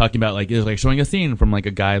 just like talking about like, it's like showing a scene from like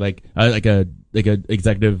a guy, like a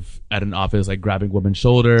executive at an office, like grabbing a woman's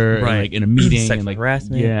shoulder, and, like in a meeting, sexual and like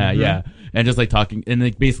harassment. Yeah. And just like talking, and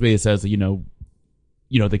like basically it says, you know,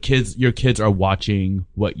 your kids are watching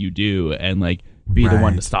what you do, and like be the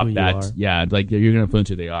one to stop that. Yeah. Like you're going to influence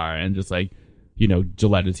who they are. And just like, you know,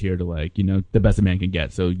 Gillette is here to like, you know, the best a man can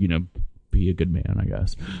get. So, you know, be a good man, I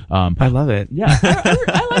guess. I love it. Yeah,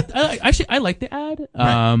 I like the ad.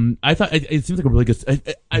 I thought it seems like a really good.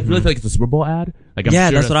 I really feel like it's a Super Bowl ad. Like, I'm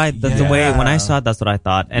sure that's the way when I saw it, that's what I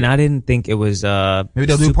thought, and I didn't think it was maybe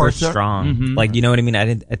they'll do super part strong. Like, you know what I mean?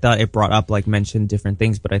 I thought it brought up, like, mentioned different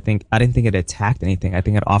things, but I didn't think it attacked anything. I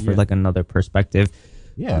think it offered like another perspective.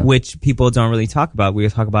 Yeah. Which people don't really talk about. We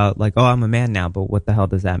talk about like, oh, I'm a man now, but what the hell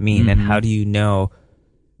does that mean? And how do you know?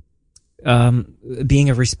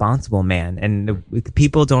 Being a responsible man, and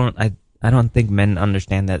people don't. I don't think men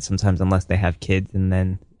understand that sometimes unless they have kids,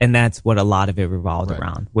 and that's what a lot of it revolved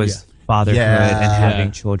around was fatherhood and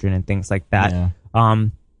having children and things like that. Yeah.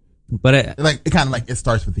 But it kind of like it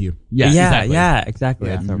starts with you. Exactly. It starts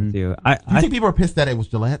with you. I think people are pissed that it was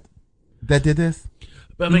Gillette that did this.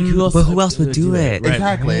 But I mean, who else would do it? Right.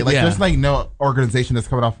 Exactly. Like, there's like no organization that's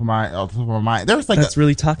coming off of my. There's like that's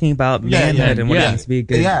really talking about manhood and what it means to be a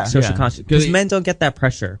good social conscience. Because men don't get that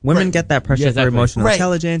pressure. Women get that pressure for emotional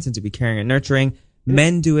intelligence and to be caring and nurturing.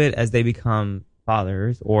 Men do it as they become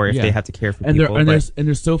fathers or if they have to care for people.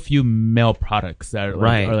 There's so few male products that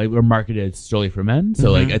are marketed solely for men.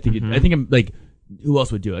 So like I think like who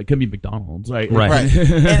else would do it? It could be McDonald's, right? Right.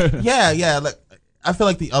 And, like, I feel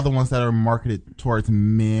like the other ones that are marketed towards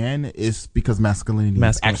men is because masculinity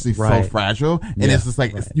is actually so fragile, and it's just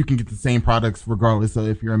like you can get the same products regardless of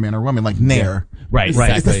if you're a man or a woman. Like Nair,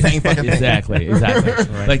 Exactly. It's the same fucking thing. Exactly.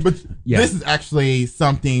 Like, but this is actually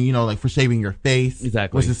something, you know, like for shaving your face,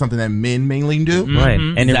 which is something that men mainly do, right?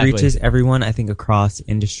 And it reaches everyone, I think, across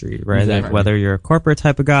industry, right? Like whether you're a corporate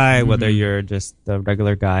type of guy, whether you're just the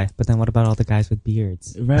regular guy. But then what about all the guys with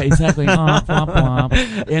beards? Right, exactly. Womp, womp,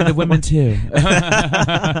 womp. And the women too.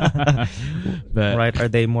 But, right? Are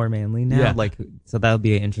they more manly now? Yeah. Like, so that would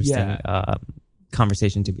be an interesting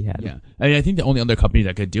conversation to be had. Yeah, I mean, I think the only other company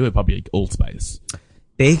that could do it probably like Old Spice.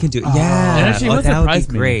 They can do it. Yeah, and actually, that would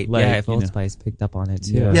be great. Like, if Old Spice picked up on it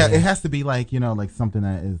too. Yeah, it has to be like, you know, like something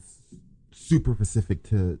that is super specific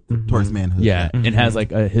to towards manhood. Yeah, it has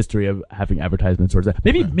like a history of having advertisements towards that.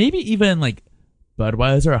 Maybe even like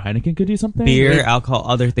Budweiser or Heineken could do something. Beer, alcohol,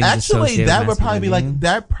 other things. Actually, that would probably be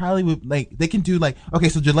like, they can do like, okay,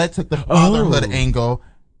 so Gillette took the fatherhood angle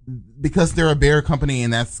because they're a beer company,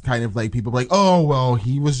 and that's kind of like people like, oh, well,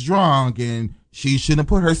 he was drunk and she shouldn't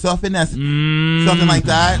put herself in that. Something like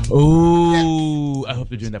that. Ooh, I hope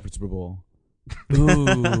they're doing that for Super Bowl.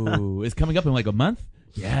 Ooh, it's coming up in like a month.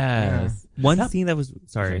 Yes. One scene that was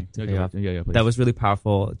that was really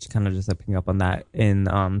powerful, kind of just like picking up on that in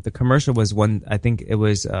the commercial was one, I think it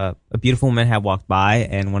was a beautiful woman had walked by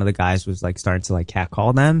and one of the guys was like starting to like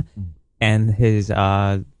catcall them, and his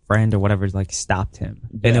friend or whatever like stopped him,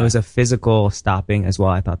 and it was a physical stopping as well.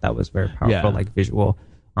 I thought that was very powerful, like visual.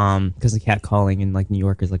 Because the catcalling in like New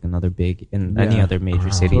York is like another big, in any other major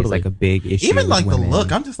city is like a big issue. Even like women. The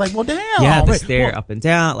look, I'm just like, well, damn. Yeah, the stare up and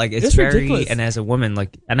down, like it's very. Ridiculous. And as a woman,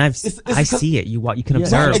 like, and I see it. You can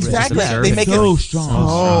observe. Exactly. They make so it strong. So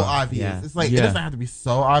obvious. Yeah. It's like it doesn't have to be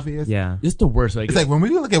so obvious. Yeah, it's the worst. Like, it's like when we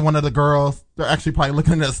look at one of the girls, they're actually probably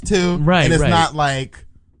looking at us too. Right. And it's not like,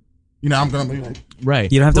 you know, I'm gonna be like,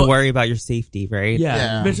 Right. You don't have to worry about your safety, right?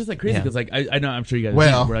 Yeah. But it's just like crazy because like I know I'm sure you guys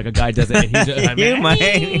where like a guy does it and he's just like, you might.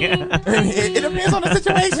 It depends on the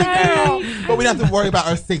situation, girl. But we don't have to worry about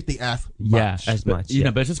our safety as much. As much. You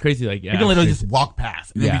know, but it's just crazy. Like you can literally just walk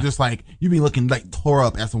past and then you just like you be looking like tore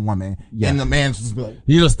up as a woman, and the man's just be like,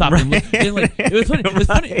 you just stop and look. And like, it was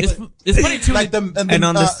funny. It's funny too. Like and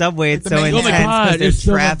on the subway, it's so intense. Oh my God, they're it's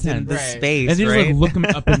so trapped intense. in the space, and they just like look them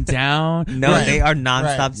up and down. No, they are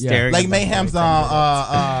nonstop staring. Like Mayhem's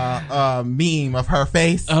meme of her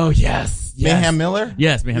face. Oh yes. Mayhem Miller.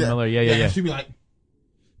 Yes, Mayhem Miller. Yeah. She'd be like,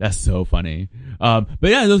 that's so funny. But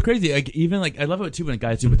yeah, it was crazy. Like even like I love it too when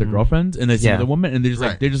guys do with their girlfriends and they see another woman and they just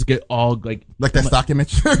like they just get all like that stock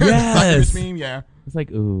image. Yes. Stock image meme. Yeah. It's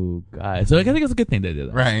like, ooh, guys. So like, I think it's a good thing they did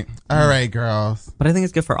that. Right. All right, girls. But I think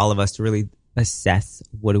it's good for all of us to really assess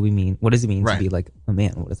what do we mean? What does it mean to be like a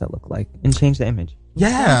man? What does that look like? And change the image. Yeah.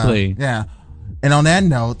 Exactly. Yeah. And on that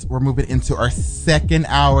note, we're moving into our second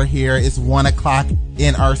hour here. It's 1:00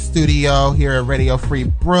 in our studio here at Radio Free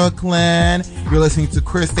Brooklyn. You're listening to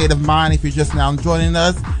Queer State of Mind. If you're just now joining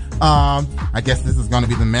us, I guess this is going to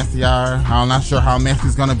be the messy hour. I'm not sure how messy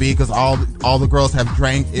it's going to be because all the girls have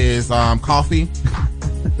drank is coffee.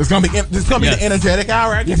 It's going to be the energetic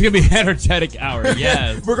hour. I guess. It's going to be energetic hour.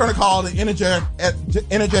 Yes. We're going to call it the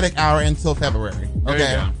energetic hour until February.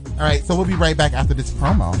 Okay. All right. So we'll be right back after this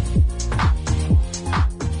promo.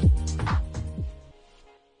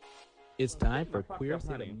 It's time for Queer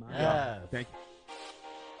State of Mind. Yeah. Thank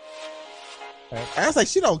you. I was like,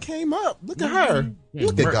 she don't came up. Look at her. Yeah,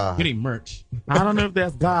 look at God. Getting merch. I don't know if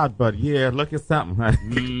that's God, but yeah, look at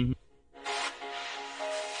something.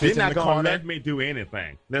 They're not going to let me do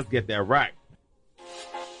anything. Let's get that right.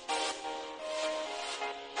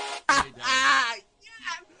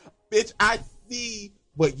 Bitch, I see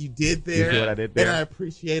what you did there. You see what I did there? And I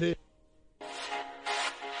appreciate it.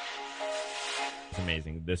 It's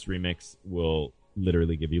amazing. This remix will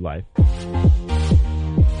literally give you life.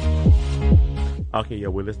 Okay, yeah,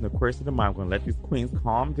 we're listening to Queer State of Mind. I'm going to let these queens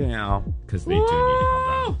calm down. Because they do need to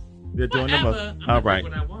calm down. They're doing the most. All right.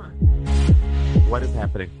 What is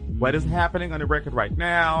happening? What is happening on the record right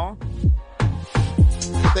now?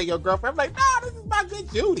 Say your girlfriend. I'm like, nah, this is my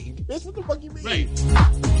good Judy. Bitch, what the fuck you mean? Right.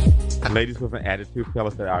 Ladies with an attitude,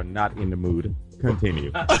 fellas that are not in the mood.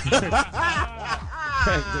 Continue.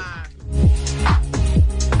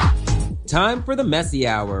 Time for the messy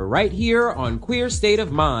hour right here on Queer State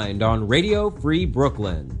of Mind on Radio Free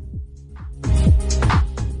Brooklyn.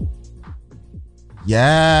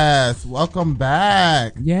 Yes, welcome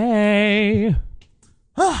back. Yay.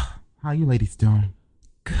 How you ladies doing?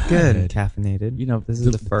 Good. Caffeinated. You know, this is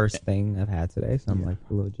the first thing I've had today, so I'm like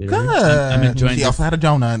a little jittery. Good. I'm enjoying She this. also had a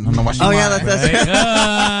donut. I don't know why she Oh, yeah, lied. that's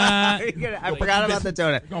I forgot about the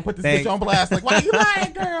donut. Gonna put this bitch on blast. Like, why you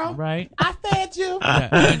lying, girl? Right. I fed you. Yeah,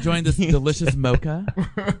 I'm enjoying this delicious mocha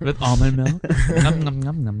with almond milk. Nom, nom,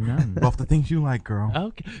 nom, nom, nom. Both the things you like, girl.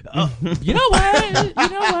 Okay. You know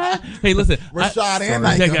what? Hey, listen. Rashad and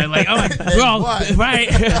I Nika. like, I'm like, we're all, right.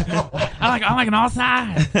 I'm like an all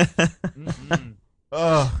sides.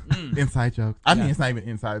 Inside jokes. I mean, it's not even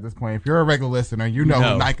inside at this point. If you're a regular listener, you know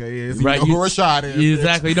who Nika is. Right. You know who Rashad is.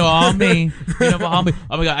 Exactly. You know all me. You know all me.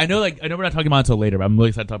 Oh my God. I know we're not talking about it until later, but I'm really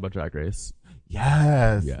excited to talk about Drag Race.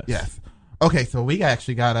 Yes. Okay, so we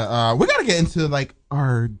actually gotta get into like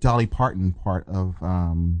our Dolly Parton part of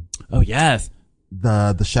oh yes,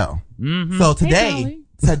 the show. Mm-hmm. So today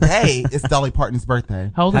is Dolly Parton's birthday.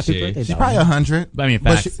 How old is Happy she? birthday, She's Dolly. probably 100. I mean,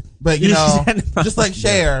 facts. But you know, just like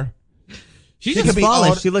Cher, She's she just could be flawless.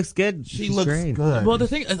 old. She looks good. She She's looks great. good. Well, the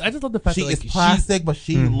thing is, I just love the fact She that like, is plastic, but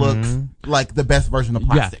she looks like the best version of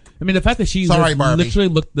plastic. Yeah. I mean, the fact that she Sorry, Barbie. literally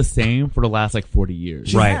looked the same for the last like 40 years.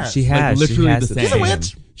 She Right. has. She has. Like, literally she has the the same. She's a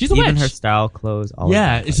witch. She's a Even witch. her style, clothes, all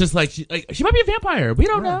Yeah, of that. it's just like she might be a vampire. We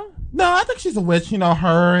don't know. No, I think she's a witch. You know,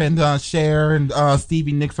 her and Cher and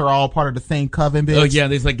Stevie Nicks are all part of the same coven, bitch. Oh yeah,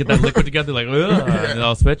 they just like get that liquid together, like ugh, and they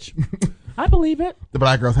all switch. I believe it. The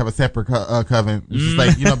black girls have a separate coven. It's just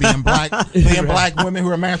like, you know, being black women who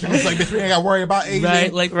are masculine. It's like, bitch, we ain't got to worry about Asian.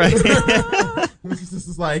 Right, like right. This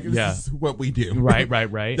is like, this is what we do. Right.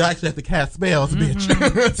 They actually have to cast spells, bitch.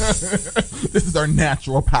 This is our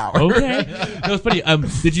natural power. Okay. No, it's funny.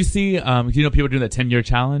 Did you see? You know, people doing that 10-year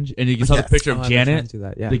challenge, and you saw the picture of Janet. Do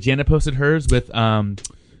that, yeah. Like Janet posted hers with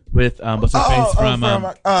what's her face from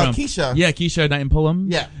Keisha. Yeah, Keisha Knight and Pullum.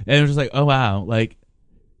 Yeah, and it was just like, oh wow, like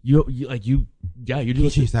you do.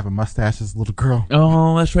 Keisha used to have a mustache as a little girl.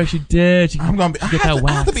 Oh, that's right, she did. I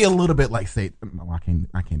have to be a little bit like Satan. No, I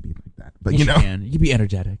can't be like that. But you know, you be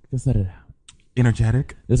energetic. Just let it out.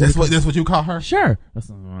 Energetic. That's what you call her. Sure.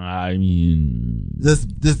 I mean, that's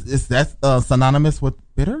synonymous with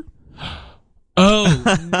bitter. Oh,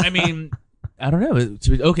 I mean, I don't know.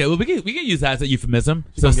 Okay, well, we can use that as a euphemism.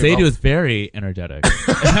 So Sadie was very energetic.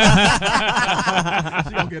 She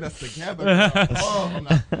gonna get us together. Girl. Oh,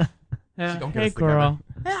 no. Hey, girl.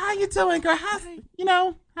 Hey, how you doing, girl? How's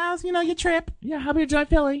your trip? Yeah, how about your drive,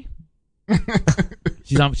 Philly?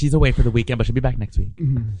 She's away for the weekend, but she'll be back next week.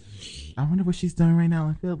 Mm-hmm. I wonder what she's doing right now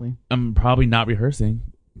in Philly. I'm probably not rehearsing.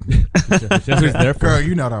 That's what it's there for. Girl,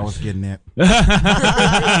 you know what I was getting at.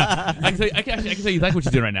 I can tell you exactly what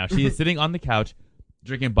she's doing right now. She is sitting on the couch,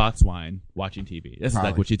 drinking box wine, watching TV. That's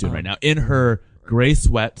exactly what she's doing right now. In her gray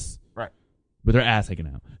sweats, right, with her ass hanging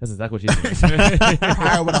out. That's exactly what she's doing.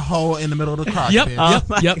 Probably with a hole in the middle of the crotch. Yep.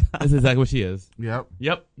 That's exactly what she is. Yep.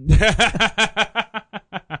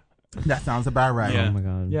 That sounds about right. Yeah. Oh my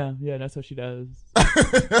god. Yeah, that's what she does.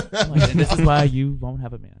 And this is why you won't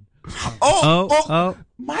have a man. Oh,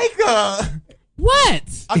 Micah.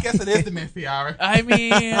 What? I guess it is the Messy Hour. I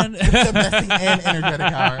mean, it's the messy and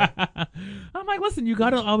energetic hour. I'm like, listen, you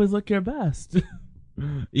gotta always look your best,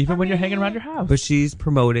 even when you're hanging around your house. But she's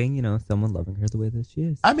promoting, someone loving her the way that she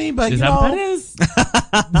is. I mean, but is that what that is?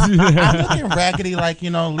 I'm looking raggedy, like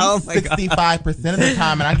at least 65% of the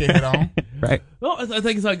time, and I get hit on. Right. Well, I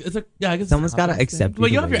think it's like I guess someone's got to accept. Well,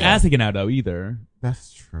 you don't have your ass hanging out though either.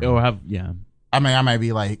 That's true. Or I mean, I might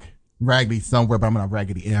be like raggedy somewhere, but I'm not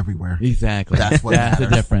raggedy everywhere. Exactly. That's what that's the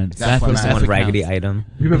difference. That's what one raggedy item.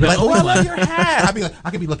 People be like, "Oh, I love your hat." I'd be like,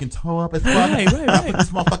 I could be looking toe up as fuck. Right. I put this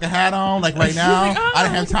motherfucking hat on like right now. Like, I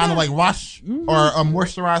didn't have time to like wash or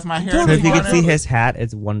moisturize my hair. So if you can see his hat,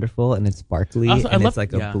 it's wonderful and it's sparkly also, and it's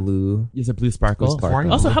like a blue. It's a blue sparkle.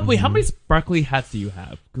 Sparkle. Also, how many sparkly hats do you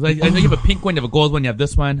have? Because I know you have a pink one, you have a gold one, you have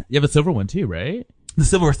this one, you have a silver one too, right? The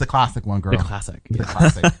silver is the classic one, girl. The classic. The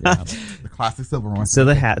classic silver one. So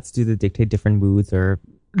the hats, do they dictate different moods or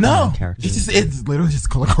characters? It's literally just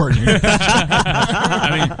color coordinated.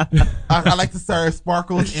 I like to serve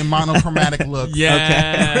sparkles in monochromatic looks.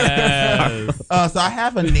 Yes. So I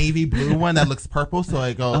have a navy blue one that looks purple, so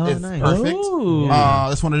it's nice. perfect.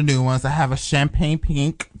 It's one of the new ones. I have a champagne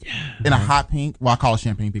pink and a hot pink. Well, I call it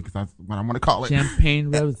champagne pink because that's what I want to call it.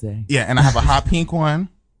 Champagne rosé. Yeah, and I have a hot pink one.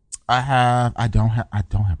 I don't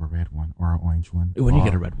have a red one or an orange one. When you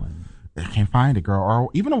get a red one, I can't find it, girl, or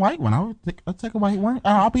even a white one. I'll take a white one.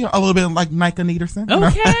 I'll be a little bit like Nika Nederson.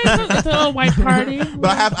 Okay, it's a little white party.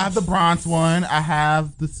 But I have the bronze one. I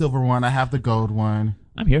have the silver one. I have the gold one.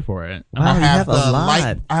 I'm here for it. Wow, I have a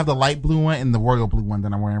lot. I have the light blue one and the royal blue one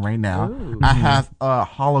that I'm wearing right now. Ooh. I have a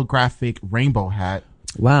holographic rainbow hat.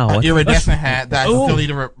 Wow. Iridescent hat that I still need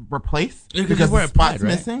to replace because the spot's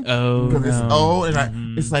missing. Oh, because it's old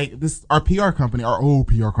and it's like this. Our PR company, our old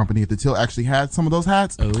PR company at the Till actually had some of those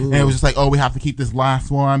hats, and it was just like, we have to keep this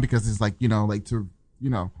last one because it's like it's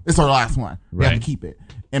our last one. We have to keep it.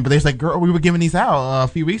 But there's like, girl, we were giving these out a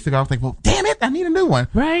few weeks ago. I was like, well, damn it, I need a new one,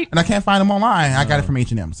 right? And I can't find them online. I got it from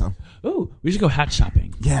H&M. So, we should go hat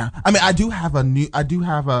shopping. Yeah, I mean, I do have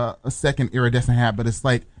a second iridescent hat, but it's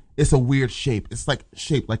like. It's a weird shape. It's like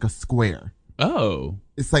shaped like a square. Oh.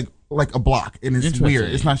 It's like a block, and it's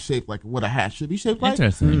weird. It's not shaped like what a hat should be shaped like.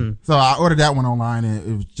 Interesting. So I ordered that one online,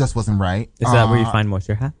 and it just wasn't right. Is that where you find most of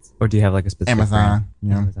your hats? Or do you have like a specific Amazon? brand?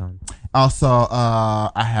 Yeah. Amazon. Also,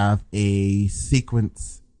 I have a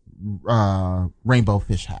sequence rainbow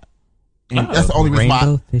fish hat. And that's the only reason why.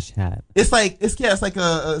 Rainbow fish hat. It's like the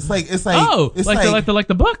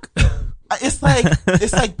book. It's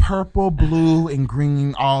like purple, blue, and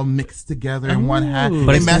green all mixed together in one hat.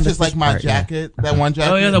 But it matches like my jacket, that one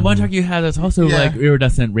jacket. Oh yeah, the one jacket you had that's also like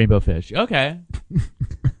iridescent rainbow fish. Okay.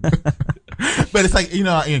 But it's like,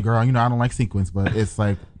 girl, I don't like sequins, but it's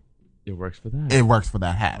like it works for that. It works for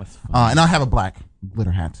that hat. And I have a black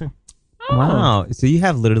glitter hat too. Oh. Wow. So you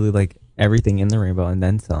have literally like everything in the rainbow and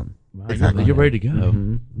then some. Wow, exactly. You're ready to go.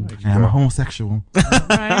 Mm-hmm. I'm a homosexual.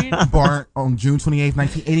 Right. Born on June 28th,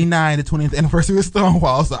 1989, the 20th anniversary of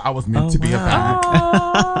Stonewall, so I was meant to be a fan.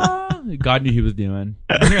 God knew he was doing.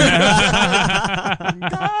 God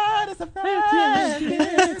is a fan.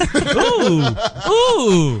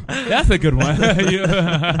 Ooh, that's a good one. God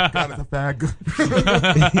is a fag.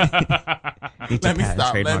 Let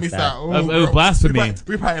me stop. Ooh, blasphemy.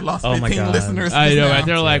 We probably lost 15 listeners. I know, right?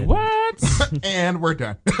 They're like, what? And we're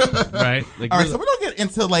done. Right. All right, so we're gonna get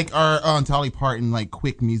into like our Dolly Parton like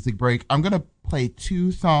quick music break. I'm gonna play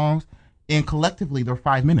 2 songs, and collectively they're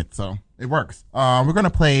 5 minutes, so it works. We're gonna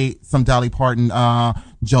play some Dolly Parton,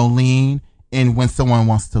 Jolene, and When Someone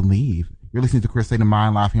Wants to Leave. You're listening to Queer State of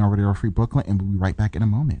Mind live here on Radio Free Brooklyn, and we'll be right back in a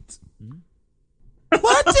moment.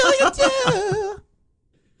 What do you do?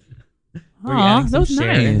 Were you adding some that was Cher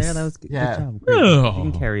nice. in there? That was good. Yeah. Good job. Great. You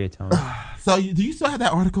can carry a tone. So do you still have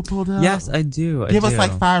that article pulled up? Yes, I do. Give us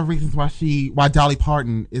like 5 reasons why Dolly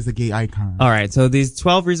Parton is a gay icon. All right, so these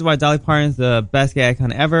 12 reasons why Dolly Parton is the best gay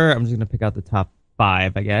icon ever. I'm just gonna pick out the top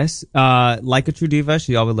 5, I guess. Like a true diva,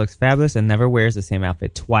 she always looks fabulous and never wears the same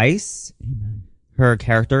outfit twice. Amen. Her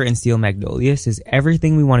character in Steel Magnolias is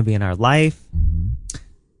everything we want to be in our life.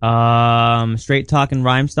 Straight talk and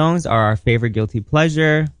rhinestones are our favorite guilty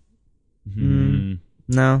pleasure.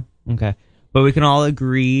 No? Okay. But we can all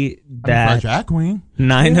agree that drag queen.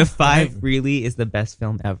 9 to 5 really is the best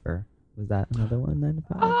film ever. Was that another one, 9 to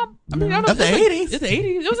 5? I mean, I don't know. That's the 80s. It's the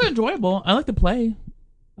 80s. It was enjoyable. I like to play.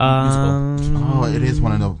 It is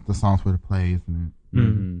one of the songs for the play, isn't it?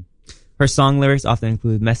 Mm-hmm. Her song lyrics often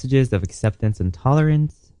include messages of acceptance and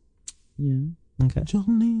tolerance. Yeah. Okay.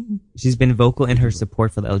 Jolene. She's been vocal in her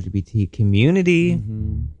support for the LGBT community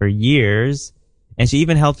for years, and she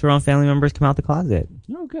even helped her own family members come out the closet.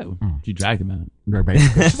 Oh, good. She dragged him out.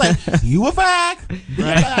 She's like, you a fag? Be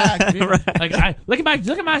a fag. Like, look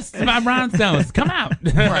at my rhinestones. Come out.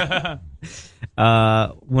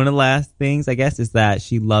 One of the last things, I guess, is that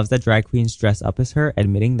she loves that drag queens dress up as her,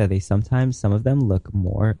 admitting that some of them look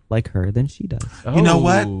more like her than she does. You know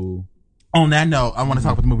what? On that note, I want to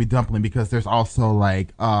talk about the movie Dumpling because there's also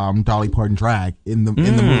like Dolly Parton drag in the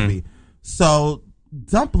movie. So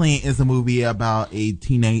Dumpling is a movie about a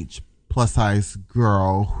teenage plus size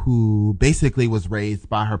girl who basically was raised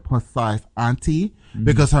by her plus size auntie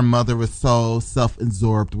because her mother was so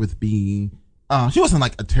self-absorbed with being she wasn't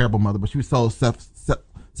like a terrible mother, but she was so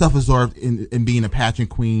self-absorbed in being a pageant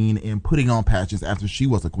queen and putting on pageants after she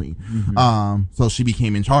was a queen. So she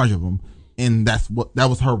became in charge of them. And that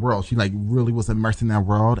was her world. She like really was immersed in that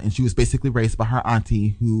world. And she was basically raised by her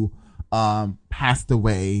auntie who passed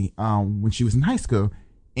away when she was in high school.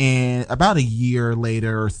 And about a year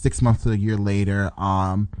later, or 6 months to a year later,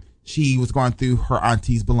 she was going through her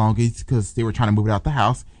auntie's belongings because they were trying to move it out the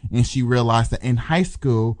house. And she realized that in high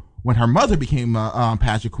school, when her mother became a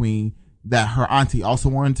pageant queen, that her auntie also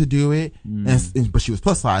wanted to do it, but she was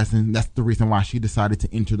plus size, and that's the reason why she decided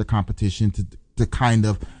to enter the competition to kind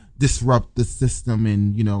of disrupt the system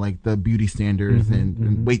and like the beauty standards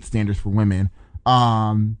and weight standards for women.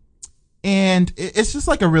 And it's just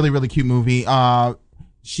like a really, really cute movie.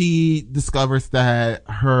 She discovers that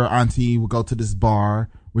her auntie will go to this bar,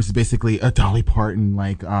 which is basically a Dolly Parton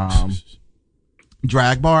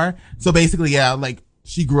drag bar. So basically,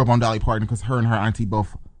 she grew up on Dolly Parton because her and her auntie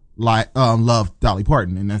both loved Dolly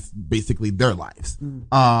Parton, and that's basically their lives.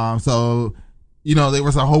 So there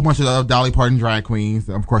was a whole bunch of Dolly Parton drag queens.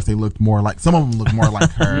 Of course, they looked more like, some of them looked more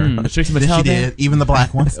like her than she did, even the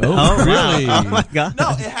black ones. Oh, really? Oh my god!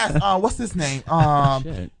 No, it has what's his name?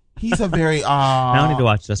 He's a very I don't need to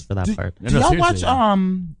watch just for that part. Do y'all watch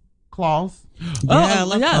Claws? So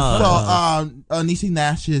Niecy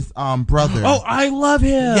Nash's brother. Oh, I love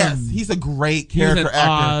him. Yes, he's a great character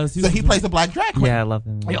actor. So he plays a black drag queen. Yeah, I love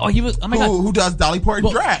him. Oh, he was. Oh my god, who does Dolly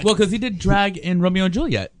Parton drag? Well, because he did drag in Romeo and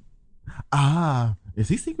Juliet. Is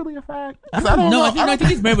he secretly a fag? I don't know. I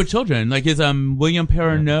think he's married with children. Like his William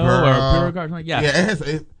Perrineau or Beauregard. Yeah.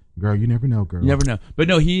 Girl, you never know, girl. You never know. But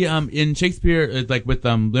no, he in Shakespeare, like with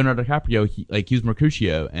Leonardo DiCaprio, he was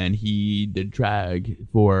Mercutio, and he did drag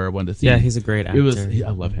for one of the scenes. Yeah, he's a great actor. I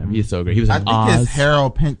love him. He's so great. He was. I think it's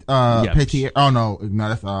Harold Petier. Oh no,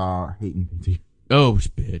 that's Hayden Petier. Oh,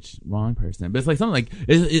 bitch, wrong person. But it's like something like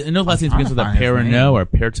I know the last name begins with a Perrineau or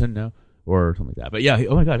Perrineau or something like that. But yeah,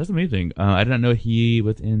 oh my god, that's amazing. I did not know he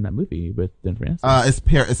was in that movie with Jennifer Aniston.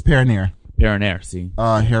 It's Perrineau. Perrineau. See.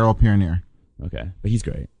 Harold Perrineau. Okay, but he's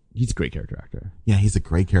great. He's a great character actor. Yeah, he's a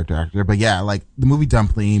great character actor. But yeah, like the movie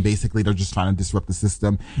Dumpling, basically they're just trying to disrupt the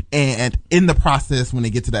system. And in the process, when they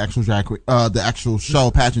get to the actual the actual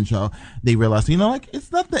show, pageant show, they realize,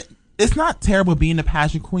 it's not terrible being a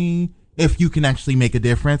pageant queen if you can actually make a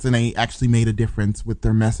difference. And they actually made a difference with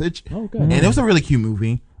their message. Oh, good. And it was a really cute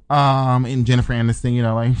movie. And Jennifer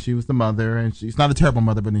Aniston, she was the mother, and she's not a terrible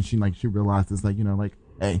mother, but then she realizes,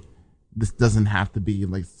 hey, this doesn't have to be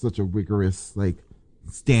like such a rigorous,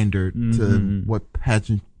 standard to what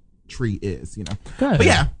pageantry is, Good. But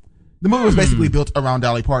yeah, the movie was basically built around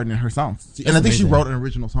Dolly Parton and her songs. And I think she wrote an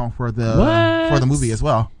original song for the movie as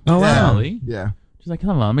well. Oh, wow. Really? Yeah. She's like,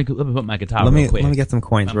 hold on, let me put my guitar real quick. Let me get some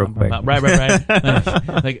coins real quick. Right.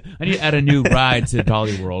 Like, I need to add a new ride to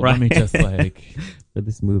Dolly World. Right. Let me just for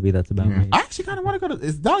this movie that's about me. I actually kind of want to go to,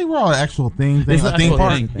 is Dolly World an actual thing? It's an theme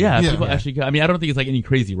park? Thing. Yeah, people actually go. I mean, I don't think it's like any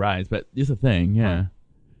crazy rides, but it's a thing, yeah.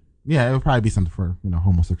 Yeah, it would probably be something for,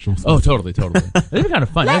 homosexuals. Oh, totally. It'd be kind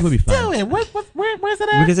of fun. That would be fun. Do it. Where's it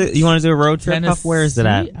at? Because you want to do a road trip? Tennessee? Where is it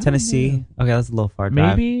at? Tennessee? Okay, that's a little far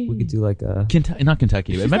drive. Maybe we could do like a... not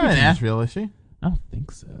Kentucky. She's not in Nashville, is she? I don't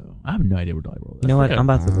think so. I have no idea where Dolly World is. You know what? I'm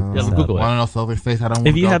about to look this up. Google it. One of those southern states I don't want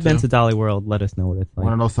If to you go have been to to Dolly World, let us know what it's like.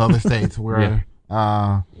 one of those southern states where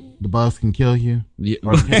the bugs can kill you. Yeah.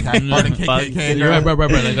 Or the KKK. You're right.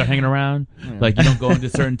 Like they're hanging around. Yeah. Like you don't go into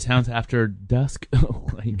certain towns after dusk.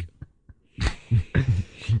 Like,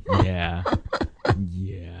 yeah.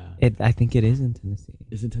 I think it is in Tennessee.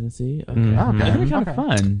 Is it Tennessee? Okay. Mm-hmm. That'd be kind of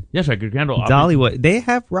fun. Yes, right. Grand Ole Opry. Dollywood. They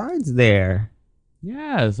have rides there.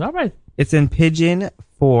 Yes. All right. It's in Pigeon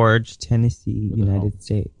Forge, Tennessee, United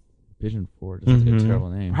States. Pigeon Forge. That's a terrible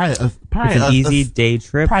name. It's an easy day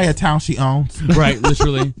trip. Probably a town she owns. Right,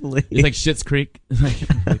 literally. It's like Schitt's Creek. Like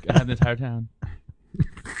I have the entire town.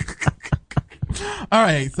 All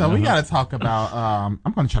right, so we got to talk about.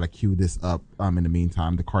 I'm going to try to cue this up. In the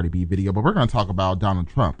meantime, the Cardi B video, but we're going to talk about Donald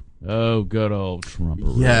Trump. Oh, good old Trump.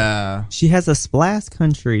 Yeah, she has a splash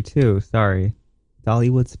country too. Sorry,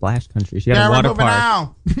 Dollywood Splash Country. She got a water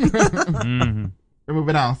park. We're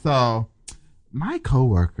moving on. So, my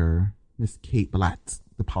coworker, Miss Kate Blatt,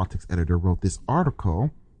 the politics editor, wrote this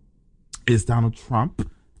article. Is Donald Trump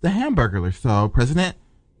the Hamburglar? So, President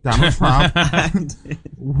Donald Trump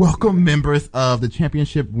welcome members of the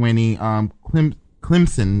championship-winning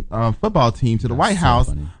Clemson football team to the White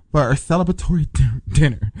House for a celebratory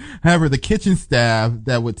dinner. However, the kitchen staff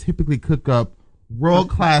that would typically cook up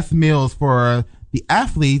world-class meals for the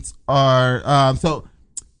athletes are so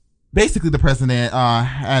basically the president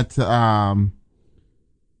had to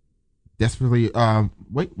desperately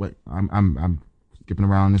wait I'm skipping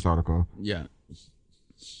around this article. Yeah.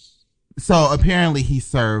 So apparently he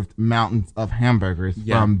served mountains of hamburgers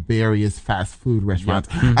from various fast food restaurants.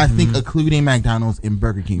 I think including McDonald's and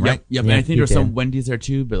Burger King, right? Yep. And I think there's some Wendy's there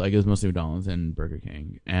too, but like it was mostly McDonald's and Burger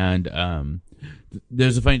King. And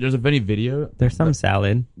there's a funny video. There's some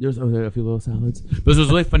salad. There's a few little salads. But there's a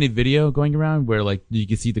really funny video going around where like you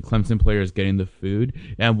can see the Clemson players getting the food,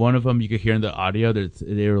 and one of them you could hear in the audio that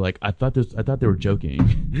they were like, I thought they were joking.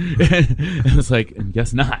 And it's like,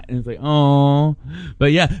 guess not. And it's like, oh,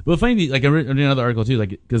 but yeah. But funny, like I read another article too, like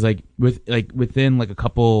because like within like a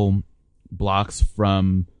couple blocks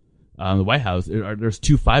from the White House, there's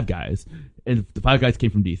 2 Five Guys. And the Five Guys came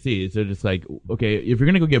from DC, so just like, okay, if you're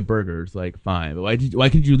gonna go get burgers, like fine, but why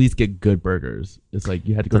couldn't you at least get good burgers? It's like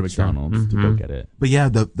you had to go to McDonald's to go get it. But yeah,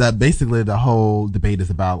 that basically the whole debate is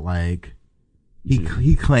about like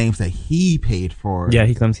he claims that he paid for. Yeah,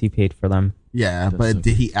 he claims he paid for them. Yeah, but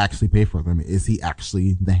did he actually pay for them? Is he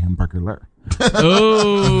actually the Hamburglar? Oh,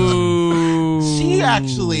 she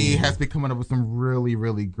actually has been coming up with some really,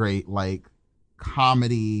 really great like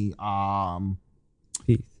comedy.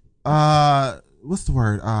 Peace. What's the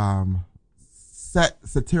word?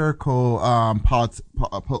 Satirical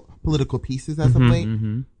political pieces as of late.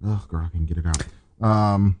 Oh, girl, I can get it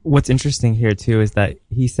out. What's interesting here too is that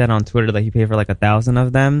he said on Twitter that he paid for like 1,000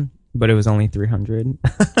 of them, but it was only 300.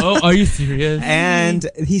 Oh, are you serious? And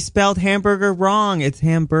he spelled hamburger wrong. It's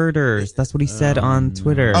hamburgers. That's what he said on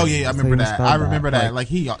Twitter. Oh yeah, I remember that. I remember that. Like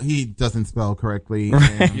he doesn't spell correctly.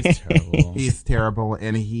 And he's terrible. He's terrible,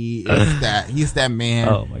 and he's that man.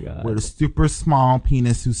 Oh my god, with a super small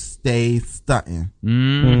penis who stays stunting.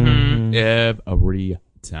 Every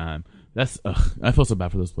time. That's I feel so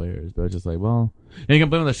bad for those players, but it's just like, well, and you can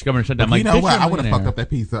blame the government shutdown. Like, you know what? I would have fucked up that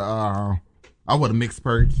pizza. I would have mixed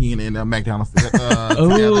Burger King and McDonald's together.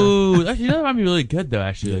 Oh, actually, that might be really good though.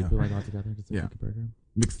 Actually, like put like all together, just like a burger.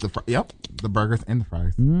 Mix the the burgers and the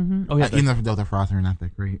fries. Oh yeah, even though the fries are not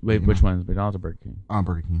that great. Wait, which ones? McDonald's or Burger King?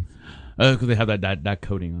 Burger King. Because they have that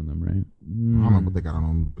coating on them, right? I don't know what they got on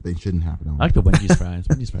them, but they shouldn't have it on. I like the Wendy's fries.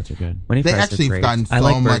 Wendy's fries are good. They actually have gotten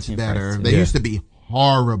so much better. They used to be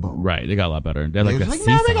horrible. Right, they got a lot better. They're like,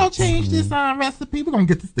 now we're gonna change this recipe. We're gonna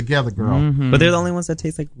get this together, girl. But they're the only ones that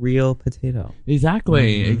taste like real potato.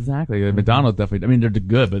 Exactly. McDonald's definitely. I mean, they're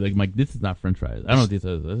good, but like this is not French fries. I don't know what this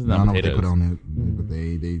is. This is not potatoes. They put on it, but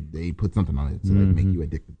they put something on it to like make you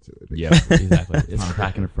addicted to it. Yeah, exactly. It's a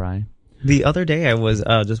crack and a fry. The other day I was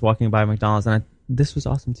just walking by McDonald's and this was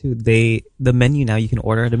awesome too. The menu now you can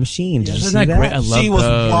order at a machine. Did you see that? Great? I love she was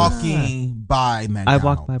walking by McDonald's. I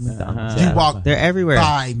walked by McDonald's. You walked. They're everywhere.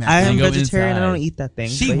 By McDonald's. I am vegetarian. I don't eat that thing.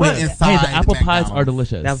 She went inside. Hey, the apple McDonald's. pies are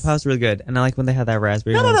delicious. The apple pies are really good, and I like when they have that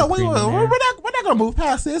raspberry. No. Wait. We're not gonna move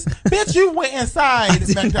past this. Bitch, you went inside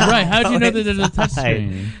McDonald's. Right? How did you know that there's a touch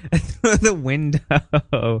screen? The window.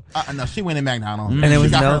 No, she went in McDonald's. And it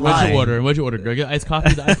was no. What'd you order? Girl, get iced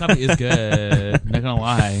coffee. The iced coffee is good. Not gonna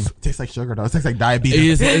lie. Tastes like sugar though. It tastes like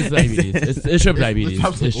diabetes. It's diabetes. It's straight up diabetes.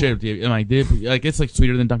 It's straight up diabetes. I'm like, it's like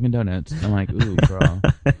sweeter than Dunkin' Donuts. I'm like, ooh, girl.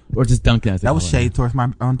 Or just Dunkin'. That was shade towards my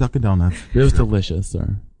Dunkin' Donuts. It was delicious,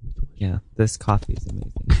 sir. Yeah, this coffee is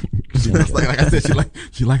amazing. like I said,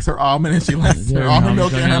 she likes her almond and she likes her almond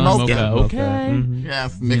milk and her mocha. Okay. Mm-hmm.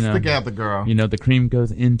 Yes, mixed together, girl. You know, the cream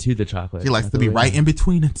goes into the chocolate. She likes to be right in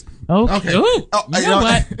between it. Okay. Ooh, you know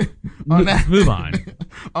what? Move on.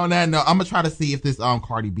 On that note, I'm gonna try to see if this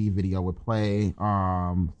Cardi B video would play.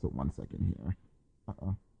 So 1 second here.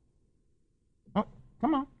 Oh,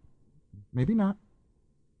 come on. Maybe not.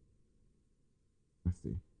 Let's see.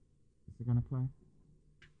 Is it gonna play?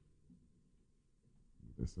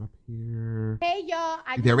 This up here. Hey y'all,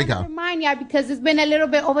 I just want to remind y'all because it's been a little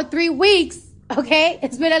bit over 3 weeks. Okay,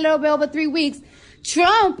 it's been a little bit over 3 weeks.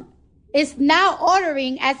 Trump is now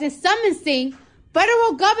ordering, as in summoning,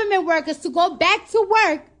 federal government workers to go back to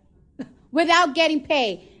work without getting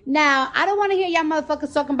paid. Now, I don't want to hear y'all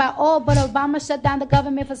motherfuckers talking about, but Obama shut down the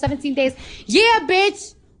government for 17 days. Yeah,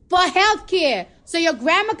 bitch, for healthcare. So your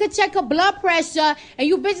grandma could check her blood pressure and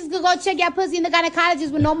you bitches could go check your pussy in the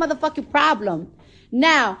gynecologist with no motherfucking problem.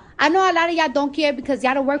 Now, I know a lot of y'all don't care because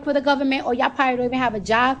y'all don't work for the government or y'all probably don't even have a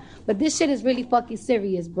job, but this shit is really fucking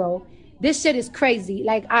serious, bro. This shit is crazy.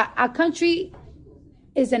 Like, our country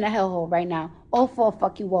is in a hellhole right now. All for a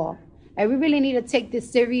fucking wall. And we really need to take this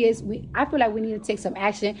serious. I feel like we need to take some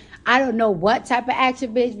action. I don't know what type of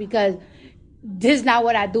action, bitch, because this is not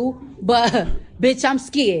what I do. But, bitch, I'm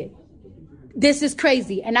scared. This is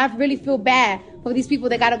crazy. And I really feel bad for these people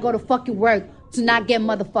that got to go to fucking work to not get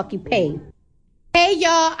motherfucking paid. Hey,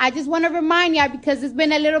 y'all. I just want to remind y'all because it's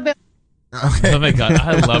been a little bit. Okay. Oh, my God.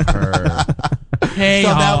 I love her. Hey,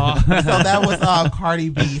 y'all. So that was Cardi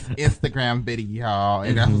B's Instagram video, y'all.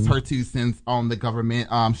 And that was her 2 cents on the government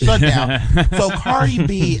shutdown. So Cardi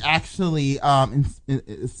B actually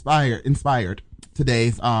inspired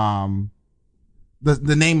today's the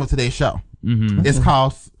name of today's show. Mm-hmm. It's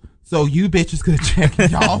called So You Bitches Could Check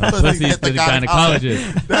Y'all Pussy at the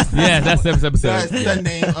Gynecologist. That's this episode. That's the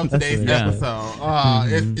name of today's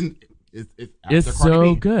episode. It's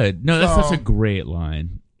so good. No, that's such a great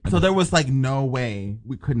line. So there was like no way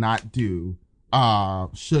we could not do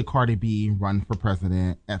should Cardi B run for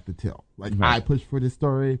president at the till. Like I pushed for this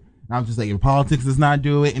story. And I was just like, if politics does not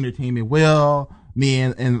do it, entertainment will. Me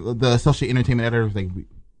and the associate entertainment editor was like,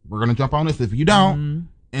 we're gonna jump on this if you don't. Mm-hmm.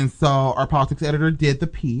 And so our politics editor did the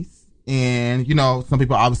piece. And, you know, some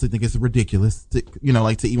people obviously think it's ridiculous to, you know,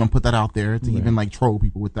 like to even put that out there, to even like troll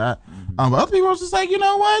people with that. Mm-hmm. But other people are just like, you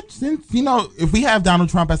know what? Since, you know, if we have Donald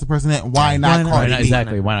Trump as the president, why not Cardi B?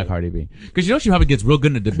 Exactly. Why not Cardi B? Because you know, she probably gets real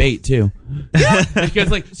good in a debate too. Yeah. Because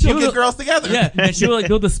like, she'll get girls together. Yeah. And she'll like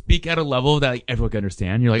be able to speak at a level that like everyone can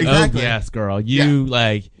understand. You're like, exactly. Oh yes, girl. You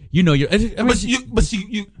like, you know, you're, I mean, but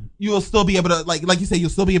you'll still be able to like you say, you'll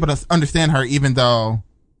still be able to understand her even though,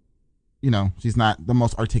 you know, she's not the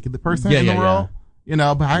most articulate person in the world. You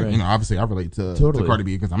know, but I, you know, obviously I relate to Cardi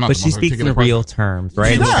B because I'm not. But the most she speaks in real terms,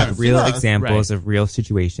 right? Real examples of real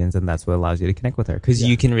situations, and that's what allows you to connect with her because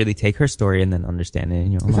you can really take her story and then understand it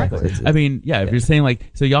in your own life. I mean, if you're saying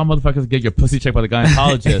like, so y'all motherfuckers get your pussy checked by the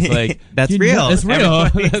gynecologist, like that's real. That's real.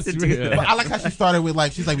 That's real. But I like how she started with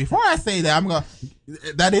like, she's like, before I say that, I'm gonna.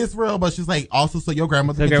 That is real, but she's like, also, so your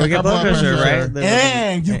grandmother can check your blood pressure, right?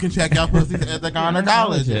 And you can check your pussy at the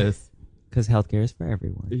gynecologist. Because healthcare is for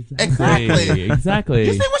everyone. Exactly.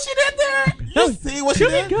 You see what she did there? You see what she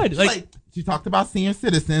did? Good. Like, she talked about senior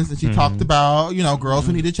citizens, and she talked about, you know, girls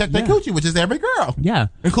who need to check their coochie, which is every girl. Yeah.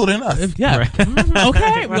 Including us. Yeah. Right.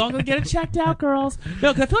 Okay, we're all going to get it checked out, girls.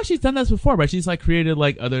 No, because I feel like she's done this before, right? She's like created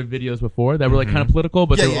like other videos before that were like kind of political,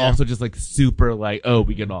 but they were also just like super like, oh,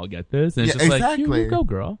 we can all get this. And it's just like, you go,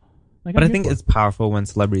 girl. Like, but I think it's powerful when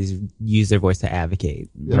celebrities use their voice to advocate,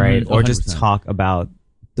 right? Or 100%. Just talk about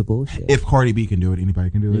the bullshit. If Cardi B can do it, anybody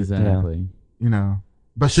can do it. Exactly. You know.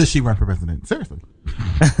 But should she run for president? Seriously.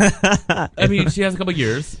 I mean, she has a couple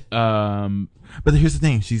years. But here's the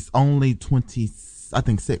thing. She's only 6.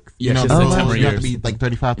 Yeah, you know, so you have to be like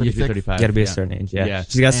 35, 36. You got to be a certain age, yeah.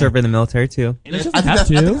 She's got to serve in the military, too. I think that's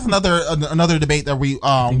another debate that we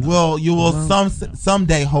you will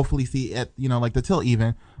someday hopefully see at, you know, like the till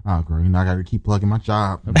even. Oh, girl, you know, I got to keep plugging my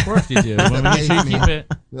job. Of course you do. Make sure you keep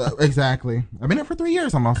it. Exactly. I've been here for 3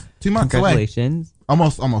 years almost. 2 months Congratulations. away.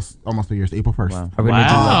 Almost 3 years. April 1st. Wow. Are we going to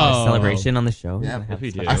do a celebration on the show? Yeah, if we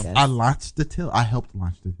do. I launched the till. I helped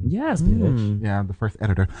launch the till. Yes, bitch. Yeah, the first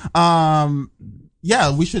editor.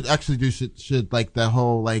 Yeah, we should actually should like the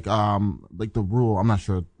whole like the rule. I'm not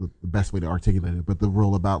sure the best way to articulate it, but the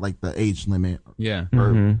rule about like the age limit. Yeah.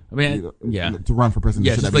 Or, I mean, to run for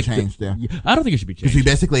president should that be changed? I don't think it should be changed. Because we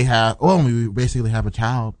basically have a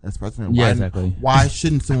child as president. Yeah, exactly. Why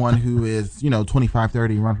shouldn't someone who is 25,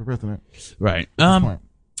 30 run for president? Right.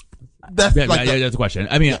 That's a question.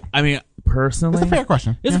 I mean, personally, it's a fair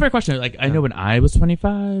question. It's a fair question. Like I know when I was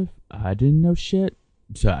 25, I didn't know shit.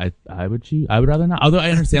 So I would choose. I would rather not. Although I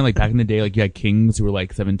understand, like back in the day, like you had kings who were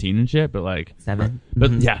like 17 and shit, but like 7.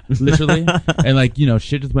 But yeah, literally, and like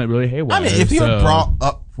shit just went really haywire. I mean, if you were brought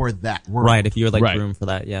up for that world, right? If you were like groomed for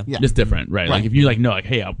that, yeah, it's different, right? Like if you like know, like,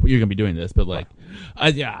 hey, you're gonna be doing this, but like,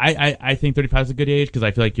 I think 35 is a good age because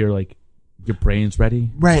I feel like your brain's ready,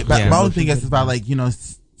 right? But my only thing is about like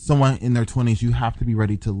someone in their 20s, you have to be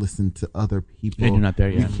ready to listen to other people. And you're not there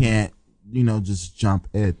yet. You can't, just jump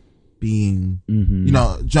at being,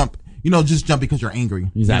 just jump because you're angry.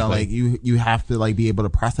 Exactly. You have to like be able to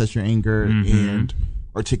process your anger and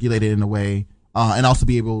articulate it in a way, and also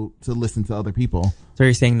be able to listen to other people. So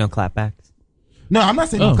you're saying no clapbacks? No, I'm not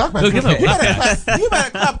saying no clapbacks. You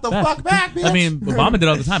better clap the fuck back, bitch. I mean, Obama did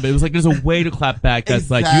all the time, but it was like there's a way to clap back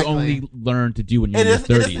that's like you only learn to do when you're in your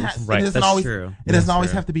 30s. Right, that's true. It doesn't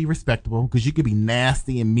always have to be respectable because you could be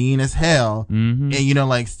nasty and mean as hell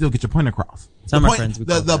and still get your point across. Some of my friends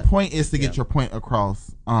the point is to get your point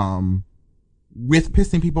across with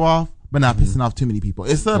pissing people off, but not pissing off too many people.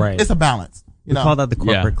 It's a balance. We call that the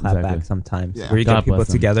corporate clapback sometimes, where you get people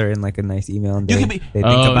together in like a nice email and they think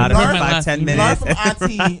about it for 5-10 minutes.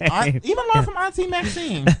 Learn from Auntie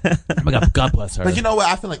Maxine. Oh my God bless her. But you know what?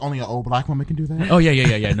 I feel like only an old black woman can do that. Oh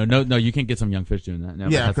yeah. No, you can't get some young fish doing that. No,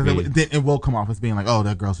 because it will come off as being like, oh,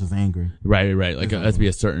 that girl's just angry. Right. Like it has to be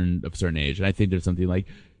a certain age, and I think there's something like.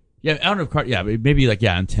 Yeah, I don't know if maybe like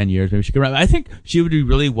in 10 years maybe she could run. I think she would do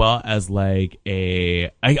really well as like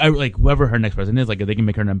I like whoever her next president is, like if they can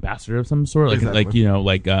make her an ambassador of some sort, like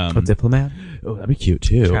a diplomat. Oh, that'd be cute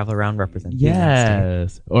too. Travel around representing.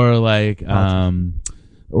 Yes, or like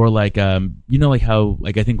like how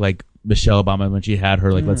like I think like Michelle Obama when she had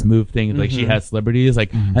her like Let's Move thing, like she had celebrities.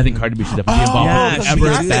 Like I think Cardi B should definitely be involved. Yeah, she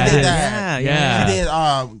did.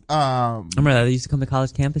 Remember that they used to come to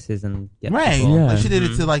college campuses and get people. Yeah, like she did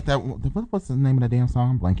it to like that. What's the name of the damn song?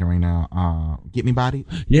 I'm blanking right now. Get Me Bodied.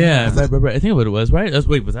 Yeah, right. I think what it was, right?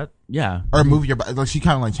 Wait, was that? Yeah. Or Move Your Body. Like she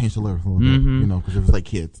kind of like changed the lyrics a little bit, because it was like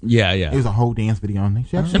kids. Yeah. It was a whole dance video, and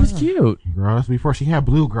that was cute. Girl, that's before she had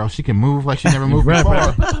Blue. Girl, she can move like she never moved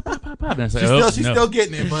before. She's still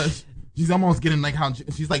getting it, but. She's almost getting like how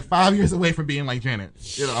she's like 5 years away from being like Janet,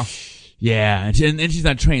 Yeah, and she's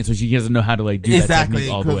not trained, so she doesn't know how to like do that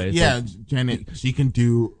technique all the way. Yeah, so. Janet, she can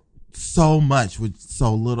do so much with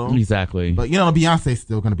so little. Exactly. But Beyonce's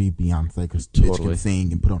still gonna be Beyonce because bitch can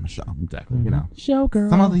sing and put on a show. Exactly. Showgirl.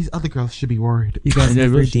 Some of these other girls should be worried. You guys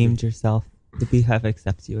have redeemed yourself. The Beehive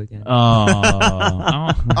accepts you again.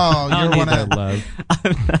 Oh, you're one of love.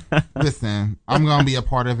 Listen, I'm gonna be a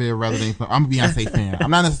part of it rather than I'm a Beyonce fan.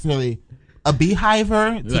 I'm not necessarily a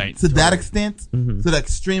Beehiver to that extent, to the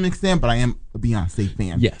extreme extent, but I am a Beyonce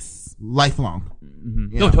fan. Yes, lifelong.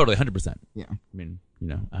 No, totally, 100%. Yeah, I mean,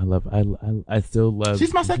 I still love.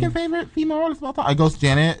 She's my second favorite female artist of all time. I goes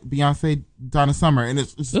Janet, Beyonce, Donna Summer, and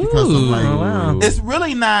it's because of like, it's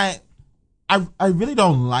really not. I really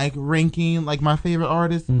don't like ranking like my favorite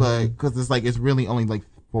artists, but because it's really only like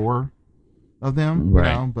 4 of them, But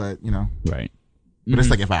right. But it's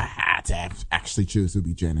like if I had to actually choose, it would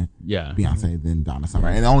be Janet, Beyonce, then Donna Summer,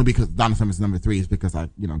 and only because Donna Summer's number 3 is because I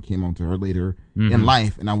came onto her later in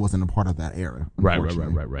life, and I wasn't a part of that era. Right.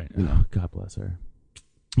 God bless her.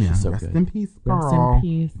 Yeah, so rest good. in peace, girl. Rest in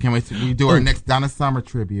peace. Can't wait to do our next Donna Summer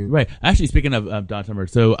tribute. Right. Actually, speaking of Donna Summer,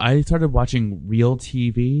 so I started watching Real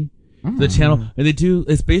TV. The channel, and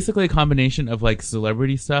it's basically a combination of like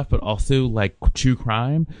celebrity stuff, but also like true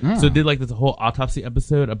crime. So they did like this whole autopsy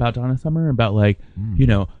episode about Donna Summer, about like,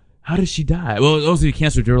 how did she die? Well, it was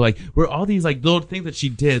cancer. They were like, were all these like little things that she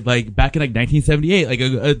did like back in like 1978, like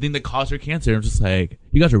a thing that caused her cancer. I'm just like,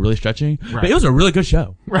 you guys are really stretching, but it was a really good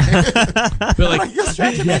show. Right. But like, you're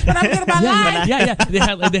stretching, bitch, but I'm getting my life. Yeah.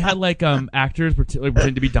 They had like actors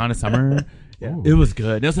pretend to be Donna Summer. Yeah. It was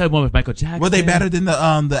good. They also had one with Michael Jackson. Were they better than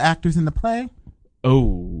the actors in the play?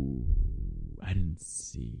 Oh, I didn't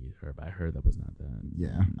see her, but I heard that was not that.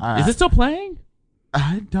 Yeah. Is it still playing?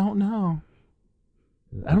 I don't know.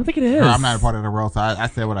 I don't think it is. No, I'm not a part of the world, so I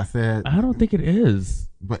said what I said. I don't think it is.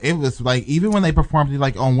 But it was like, even when they performed it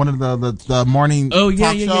like on one of the morning talk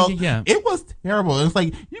shows, it was terrible. It was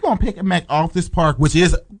like, you're going to pick a Mac off this park, which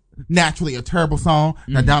is naturally a terrible song.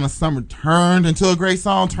 Now Donna Summer turned into a great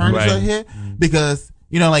song, turned into a hit, because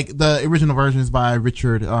like the original version is by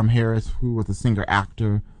Richard Harris, who was a singer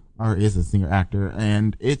actor, or is a singer actor,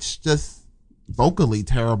 and it's just vocally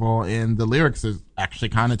terrible, and the lyrics is actually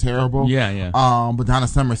kind of terrible. But Donna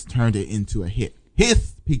Summer's turned it into a hit.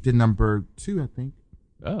 His peaked at number 2, I think.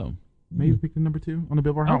 Oh, maybe peaked at number 2 on the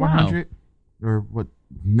Billboard Hot 100, or what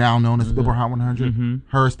now known as Billboard Hot 100.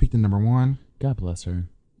 Hers peaked at number 1. God bless her.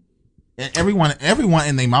 And everyone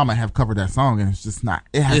and their mama have covered that song, and it's just not.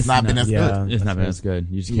 It has not been as good. It's not been as good.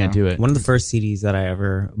 You just can't do it. One of the first CDs that I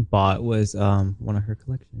ever bought was one of her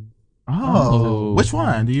collections. Oh, which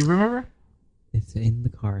one? Do you remember? It's in the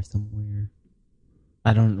car somewhere.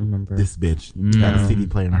 I don't remember. This bitch got a CD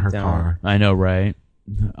player in her car. I know, right?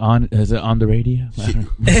 Is it on the radio?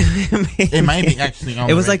 It might be actually on.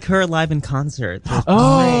 It was like her live in concert.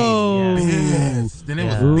 Oh, yes. Then it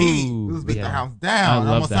was beat. It was beat the house down. It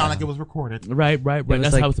almost sounded like it was recorded. Right.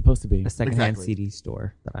 That's how it's supposed to be. A secondhand CD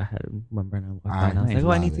store that I had. Remember, and I was like,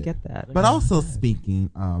 I need to get that. But also speaking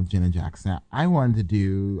of Janet Jackson, I've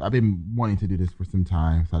been wanting to do this for some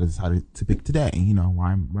time, so I decided to pick today. You know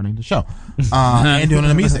why I'm running the show and doing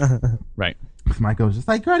the music. Right. Michael was just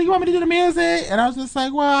like, girl, do you want me to do the music? And I was just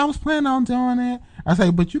like, well, I was planning on doing it. I was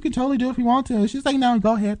like, but you can totally do it if you want to. She's like, no,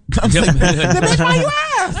 go ahead. I'm just like, the bitch, why you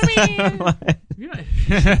ask?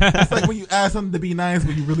 It's like when you ask something to be nice,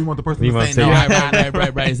 but you really want the person to say no.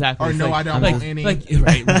 Right, exactly. Or no, I don't want any.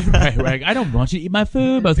 Right. I don't want you to eat my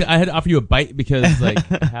food, but I had to offer you a bite because, like,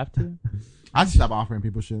 I have to. I just stop offering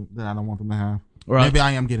people shit that I don't want them to have. Right. Maybe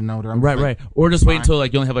I am getting older. Right. Or just wait until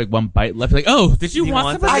like you only have like one bite left. Like, oh, did you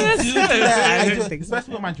want some of this? I do that. I do,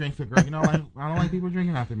 especially with my drinks, girl. You know, like, I don't like people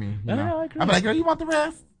drinking after me. You know? I'm like, girl, you want the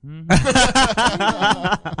rest? Mm-hmm.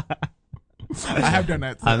 I have done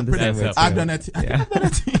that too. I've done that too.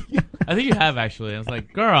 I think you have actually. I was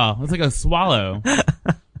like, girl, it's like a swallow.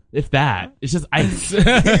 If that, it's just ice.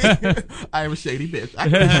 I am a shady bitch. I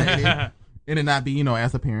can be shady. And it not be, you know,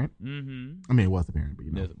 as a parent. Mm-hmm. I mean, it was a parent, but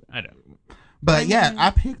you know. I know. But yeah,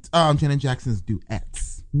 I picked Janet Jackson's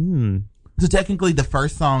duets. So technically, the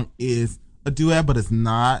first song is a duet, but it's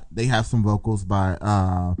not. They have some vocals by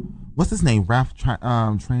what's his name? Ralph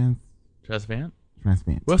Transvant.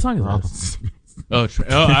 What song is this?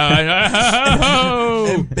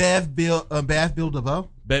 And Bev Bill DeVoe.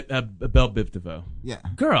 Belle Biv DeVoe. Yeah,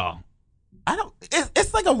 girl. I don't.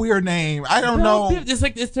 It's like a weird name. I don't know. It's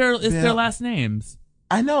like it's their last names.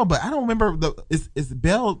 I know, but I don't remember is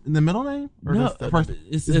Belle in the middle name? Or no,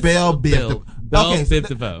 it's Belle Biv. Okay, Biv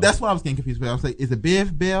DeVoe. That's what I was getting confused with. I was like, is it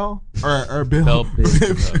Biv Bell or Bill? Belle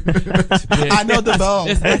Biv. I know DeVoe.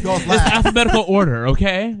 It's alphabetical order,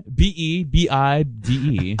 okay?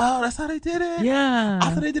 BEBIDE. Oh, that's how they did it. Yeah,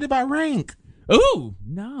 I thought they did it by rank. Ooh,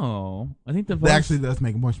 no. I think DeVoe actually does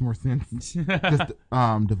make much more sense. Because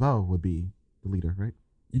DeVoe would be the leader, right?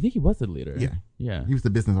 I think he was the leader. Yeah. He was the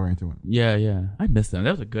business oriented one. Yeah. I missed him.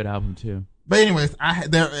 That was a good album too. But anyways,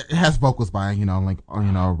 it has vocals by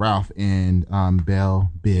Ralph and Belle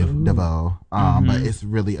Biv DeVoe. But it's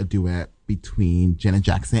really a duet between Janet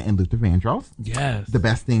Jackson and Luther Vandross. Yes. The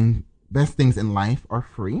best things in life are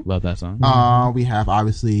free. Love that song. We have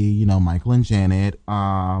obviously Michael and Janet,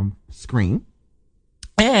 Scream,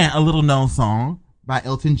 and a little known song by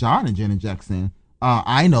Elton John and Janet Jackson.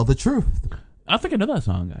 I Know the Truth. I think I know that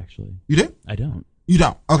song, actually. You do? I don't. You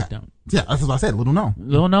don't? Okay. I don't. Yeah, that's what I said. Little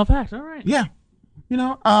known fact. All right. Yeah.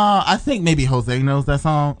 I think maybe Jose knows that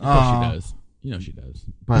song. Of course she does. She does.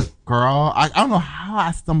 But girl, I don't know how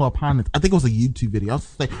I stumbled upon it. I think it was a YouTube video. I was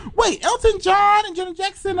just like, wait, Elton John and Janet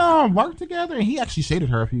Jackson worked together? And he actually shaded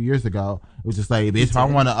her a few years ago. It was just like, bitch, if I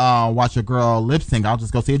want to watch a girl lip sync, I'll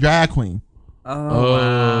just go see a drag queen. Oh,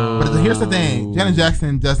 wow. But here's the thing. Janet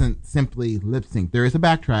Jackson doesn't simply lip sync. There is a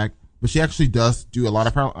backtrack. But she actually does do a lot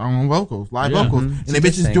of her own vocals, live vocals. And the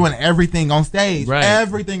bitch is doing everything on stage. Right.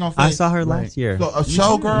 Everything on stage. I saw her last year. So a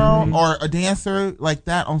showgirl or a dancer like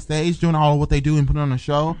that on stage doing all of what they do and put on a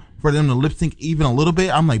show, for them to lip sync even a little bit,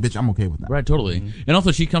 I'm like, bitch, I'm okay with that. Right, totally. And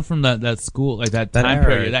also she comes from that school, like that time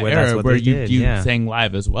period, that era where you sang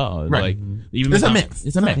live as well. Right. Like, even it's a mix.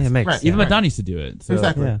 It's a mix. Yeah, mix. Right. Even Madonna used to do it. So.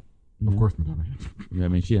 Exactly. Yeah. Of course Madonna. I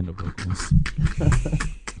mean, she ended up vocals.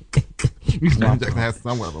 Janet Jackson has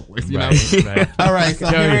somewhat of a voice, you know. Right. All right, so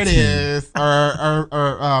here it is.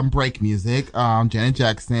 Our break music. Janet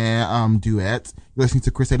Jackson duets. You're listening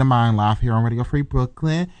to Queer State of Mind live here on Radio Free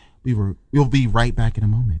Brooklyn. We'll be right back in a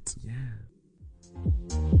moment. Yeah.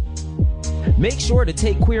 Make sure to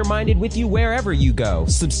take Queer Minded with you wherever you go.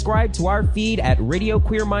 Subscribe to our feed at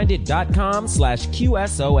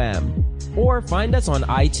radioqueerminded.com/QSOM. Or find us on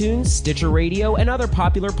iTunes, Stitcher Radio, and other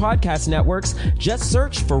popular podcast networks. Just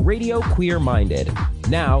search for Radio Queer Minded.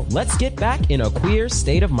 Now, let's get back in a queer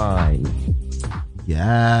state of mind.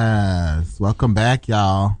 Yes. Welcome back,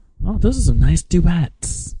 y'all. Oh, those are some nice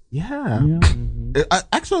duets. Yeah.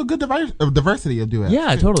 Actually, a good diversity of duets.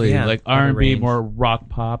 Yeah, totally. Yeah, like R&B, more rock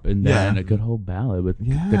pop, and then a good whole ballad with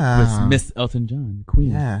Miss Elton John,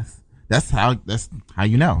 Queen. Yes. That's how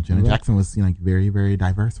you know Janet Jackson was very, very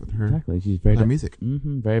diverse with her. Exactly, she's very her music.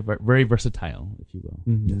 Mm-hmm. Very, very, very versatile, if you will.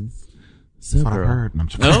 Mm-hmm. Yes. So that's what I heard. No,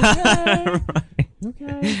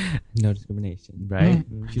 Okay. No discrimination. Right?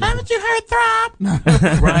 Haven't you heard throb?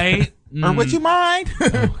 Right? Or would you mind?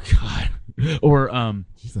 Oh, God. Or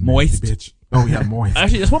She's a Moist. bitch. Oh, yeah, Moist.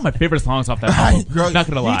 Actually, that's one of my favorite songs off that album. Girl, not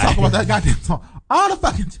gonna lie. You talk about that goddamn song all the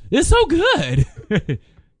fucking It's so good. You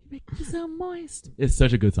make me so moist. It's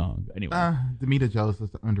such a good song. Anyway. Demeter Jones is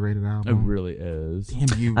the underrated album. It really is.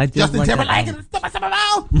 Damn you. I Justin like Timberlake that and stuff like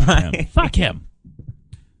that. Right. Fuck him.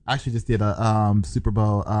 I actually just did a Super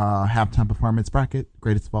Bowl halftime performance bracket,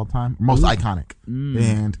 greatest of all time, most iconic,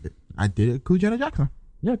 and I did it. Cool Janet Jackson.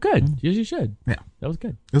 Yeah, good. You should. Yeah, that was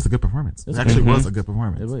good. It was a good performance. It actually was a good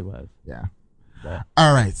performance. It really was. Yeah.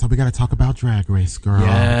 All right, so we got to talk about Drag Race, girl. Yes.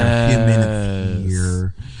 Got a few minutes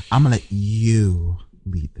here. I'm gonna let you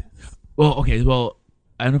lead this. Well, okay. Well,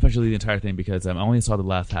 I don't know if I should lead the entire thing because I only saw the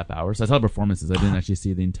last half hour. So I saw the performances. I didn't actually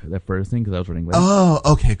see the first thing because I was running late. Oh,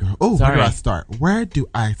 okay, girl. Oh, Sorry. where do I start? Where do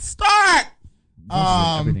I start?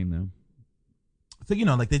 Everything though. So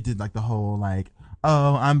like they did like the whole like,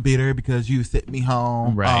 oh, I'm bitter because you sent me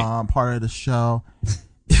home. Right. Part of the show.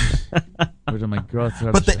 Which I'm like, girl.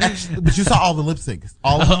 But you saw all the lip syncs.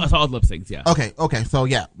 I saw all the lip syncs. Yeah. Okay. So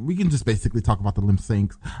yeah, we can just basically talk about the lip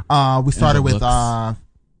syncs. We started with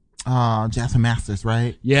Jasmine Masters,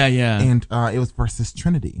 right? Yeah. And it was versus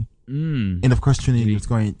Trinity. And of course Trinity was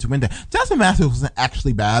going to win that. Jasmine Masters wasn't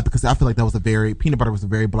actually bad because I feel like that was Peanut Butter was a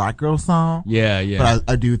very black girl song. Yeah. But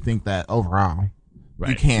I do think that overall,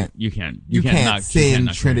 right. you can't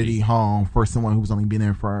send Trinity home for someone who's only been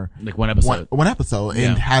there for like one episode. One episode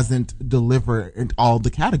and hasn't delivered in all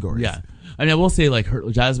the categories. Yeah. I mean, I will say like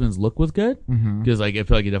Jasmine's look was good because like I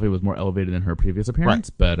feel like it definitely was more elevated than her previous appearance.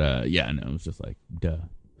 Right. But no, it was just like duh.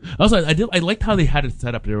 Also, I liked how they had it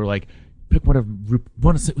set up. They were like,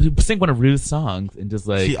 sing one of Ruth's songs and just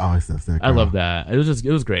like she always says that. Girl. I love that. It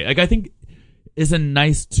was great. Like I think it's a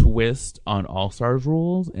nice twist on All Stars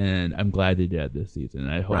rules, and I'm glad they did it this season.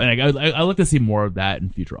 I hope, and I look to see more of that in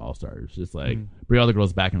future All Stars. Just like bring all the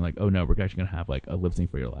girls back and like, oh no, we're actually gonna have like a lip sync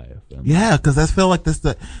for your life. And, because I feel like that's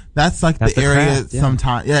the area craft,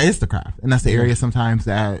 sometimes. Yeah, it's the craft, and that's the area sometimes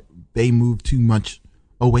that they move too much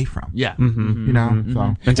away from. Yeah.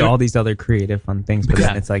 So into all these other creative fun things. But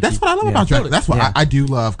then it's like that's what I love about drag. That's why I do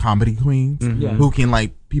love comedy queens who can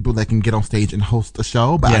like people that can get on stage and host a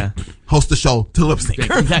show, but I host a show to lip sync.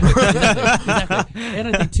 Exactly. And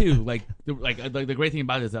I think too, like the great thing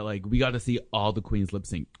about it is that like we got to see all the queens lip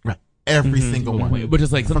sync. Right. Every single one. Which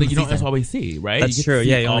is like something you don't always see, right? That's true.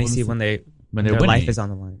 Yeah, you only see when their life is on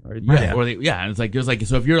the line. And it's like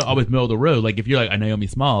so if you're always middle of the road, like if you're like a Naomi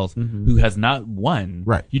Smalls who has not won,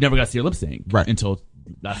 you never got to see her lip sync until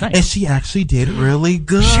last night. And she actually did really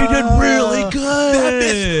good. She did really good. That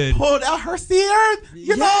bitch pulled out her Sierra,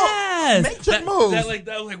 you know, major moves. That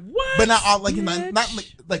was like what? But not all not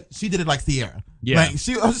like she did it like Sierra. Yeah. Like I was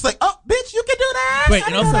just like, oh, bitch, you can do that. Wait,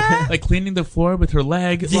 and also like cleaning the floor with her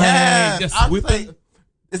leg. Yeah. Like, just sweeping. Like,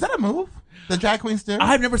 is that a move? The drag queens do?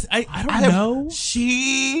 I've never. I don't know.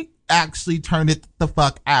 She actually turned it the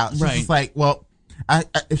fuck out. She's just like, well,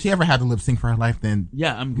 if she ever had to lip sync for her life, then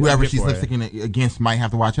whoever she's lip syncing against might have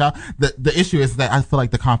to watch out. The issue is that I feel like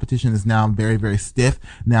the competition is now very, very stiff.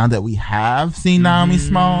 Now that we have seen Naomi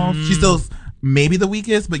Smalls, she's still maybe the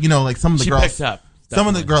weakest, but like some of the girls picked up. Some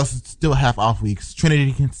of the girls still have off weeks.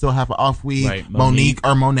 Trinity can still have an off week. Right. Monique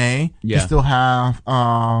or Monet can still have,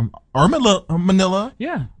 or Manila.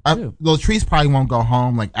 Yeah. Latrice probably won't go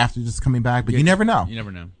home like after just coming back, but you never know. You never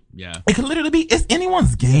know. Yeah. It could literally be, it's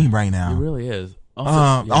anyone's game right now. It really is.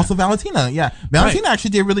 Also Valentina. Yeah. Valentina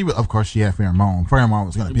actually did really, of course she had Pheromone. Pheromone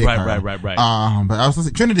was going to pick her. Right. But I was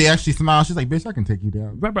like, Trinity actually smiled. She's like, bitch, I can take you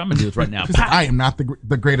down. Right, I'm going to do this right now. I am not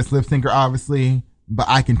the greatest lip syncer, obviously. But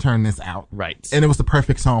I can turn this out. Right. And it was the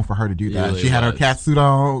perfect song for her to do that. Really she had her cat suit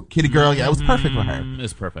on, kitty girl. Yeah, it was perfect for her.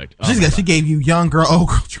 It's perfect. She gave you young girl, old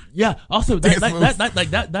girl. Yeah. Also, that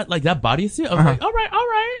bodysuit. I was like, all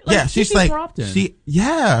right. Like, yeah, she's like,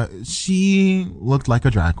 she looked like a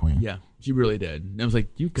drag queen. Yeah. She really did. And I was like,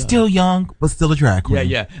 you go. Still young, but still a drag queen.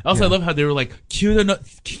 Yeah. Also, I love how they were like, cue the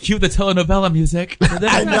telenovela music.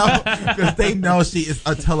 I know, because they know she is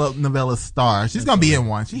a telenovela star. She's going to be in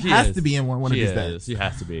one. She has to be in one of these days. She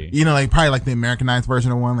has to be. Like probably like the Americanized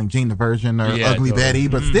version of one, like Jane the Virgin or Ugly Betty,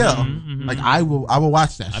 but still, like I will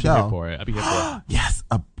watch that show. I'll be here for it. Yes,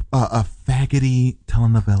 a faggoty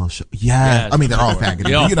telenovela show. Yeah, I mean they're all faggoty.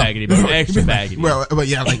 They're all faggoty, but extra faggoty. Well, but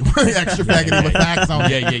yeah, like extra faggoty with facts on.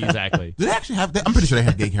 Yeah, exactly. Do they actually have? I'm pretty sure they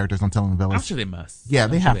have gay characters on telenovelas. I'm sure they must. Yeah,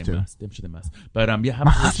 they have to. I'm sure they must. But yeah,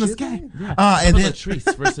 my husband's gay. Yeah. And then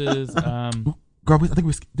Latrice versus girl. I think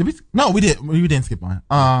we did. We didn't skip one.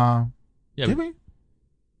 Yeah, did we?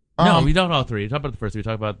 No, we don't all three. We talk about the first three. We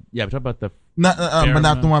talk about the. But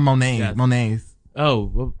not the one Monet. Yes. Monet's.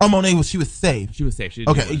 Monet she was safe. She was safe. She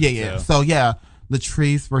okay, yeah. So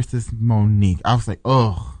Latrice versus Monique. I was like,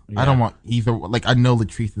 I don't want either. Like, I know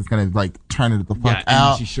Latrice is gonna like turn it the fuck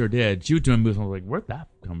out. She sure did. She was doing moves. I was like, where'd that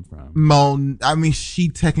come from? I mean, she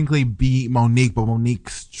technically beat Monique, but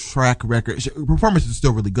Monique's track record, her performance is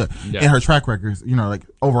still really good, and her track record is, like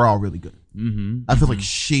overall really good. Mm-hmm. I feel like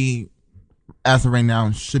she, as of right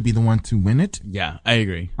now, should be the one to win it. Yeah, I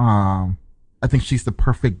agree. I think she's the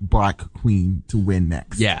perfect black queen to win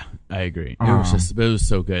next. Yeah, I agree. It was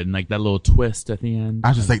so good. And like that little twist at the end. I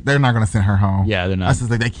was just like, they're not going to send her home. Yeah, they're not. I was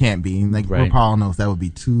just like, they can't be. Like, RuPaul knows that would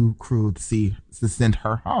be too cruel to send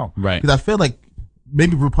her home. Right. Because I feel like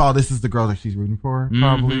maybe RuPaul, this is the girl that she's rooting for,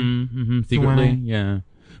 probably. Mm-hmm. Secretly, yeah.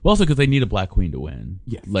 Well, also because they need a black queen to win.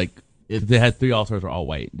 Yes. Like, they had 3 All-Stars are all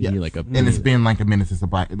white. They need like a. And it's been like a minute since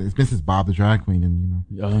it's been since Bob the drag queen,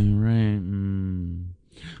 and Oh, you're right.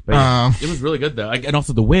 But it was really good though, and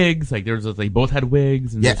also the wigs. Like they both had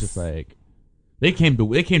wigs, and it's just like they came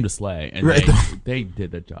to slay, and they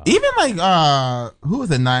did the job. Even like who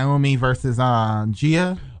was it? Naomi versus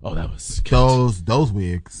Gia. Oh, that was good. Those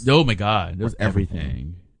wigs. Oh my god, there was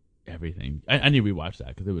everything. I need to rewatch that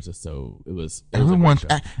because it was just so. It was everyone.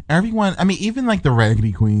 I mean, even like the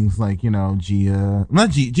raggedy queens, like Gia.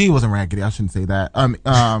 Not Gia wasn't raggedy. I shouldn't say that.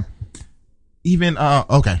 Even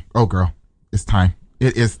okay. Oh, girl, it's time.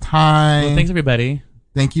 It is time. Well, thanks everybody.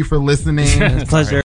 Thank you for listening. Pleasure.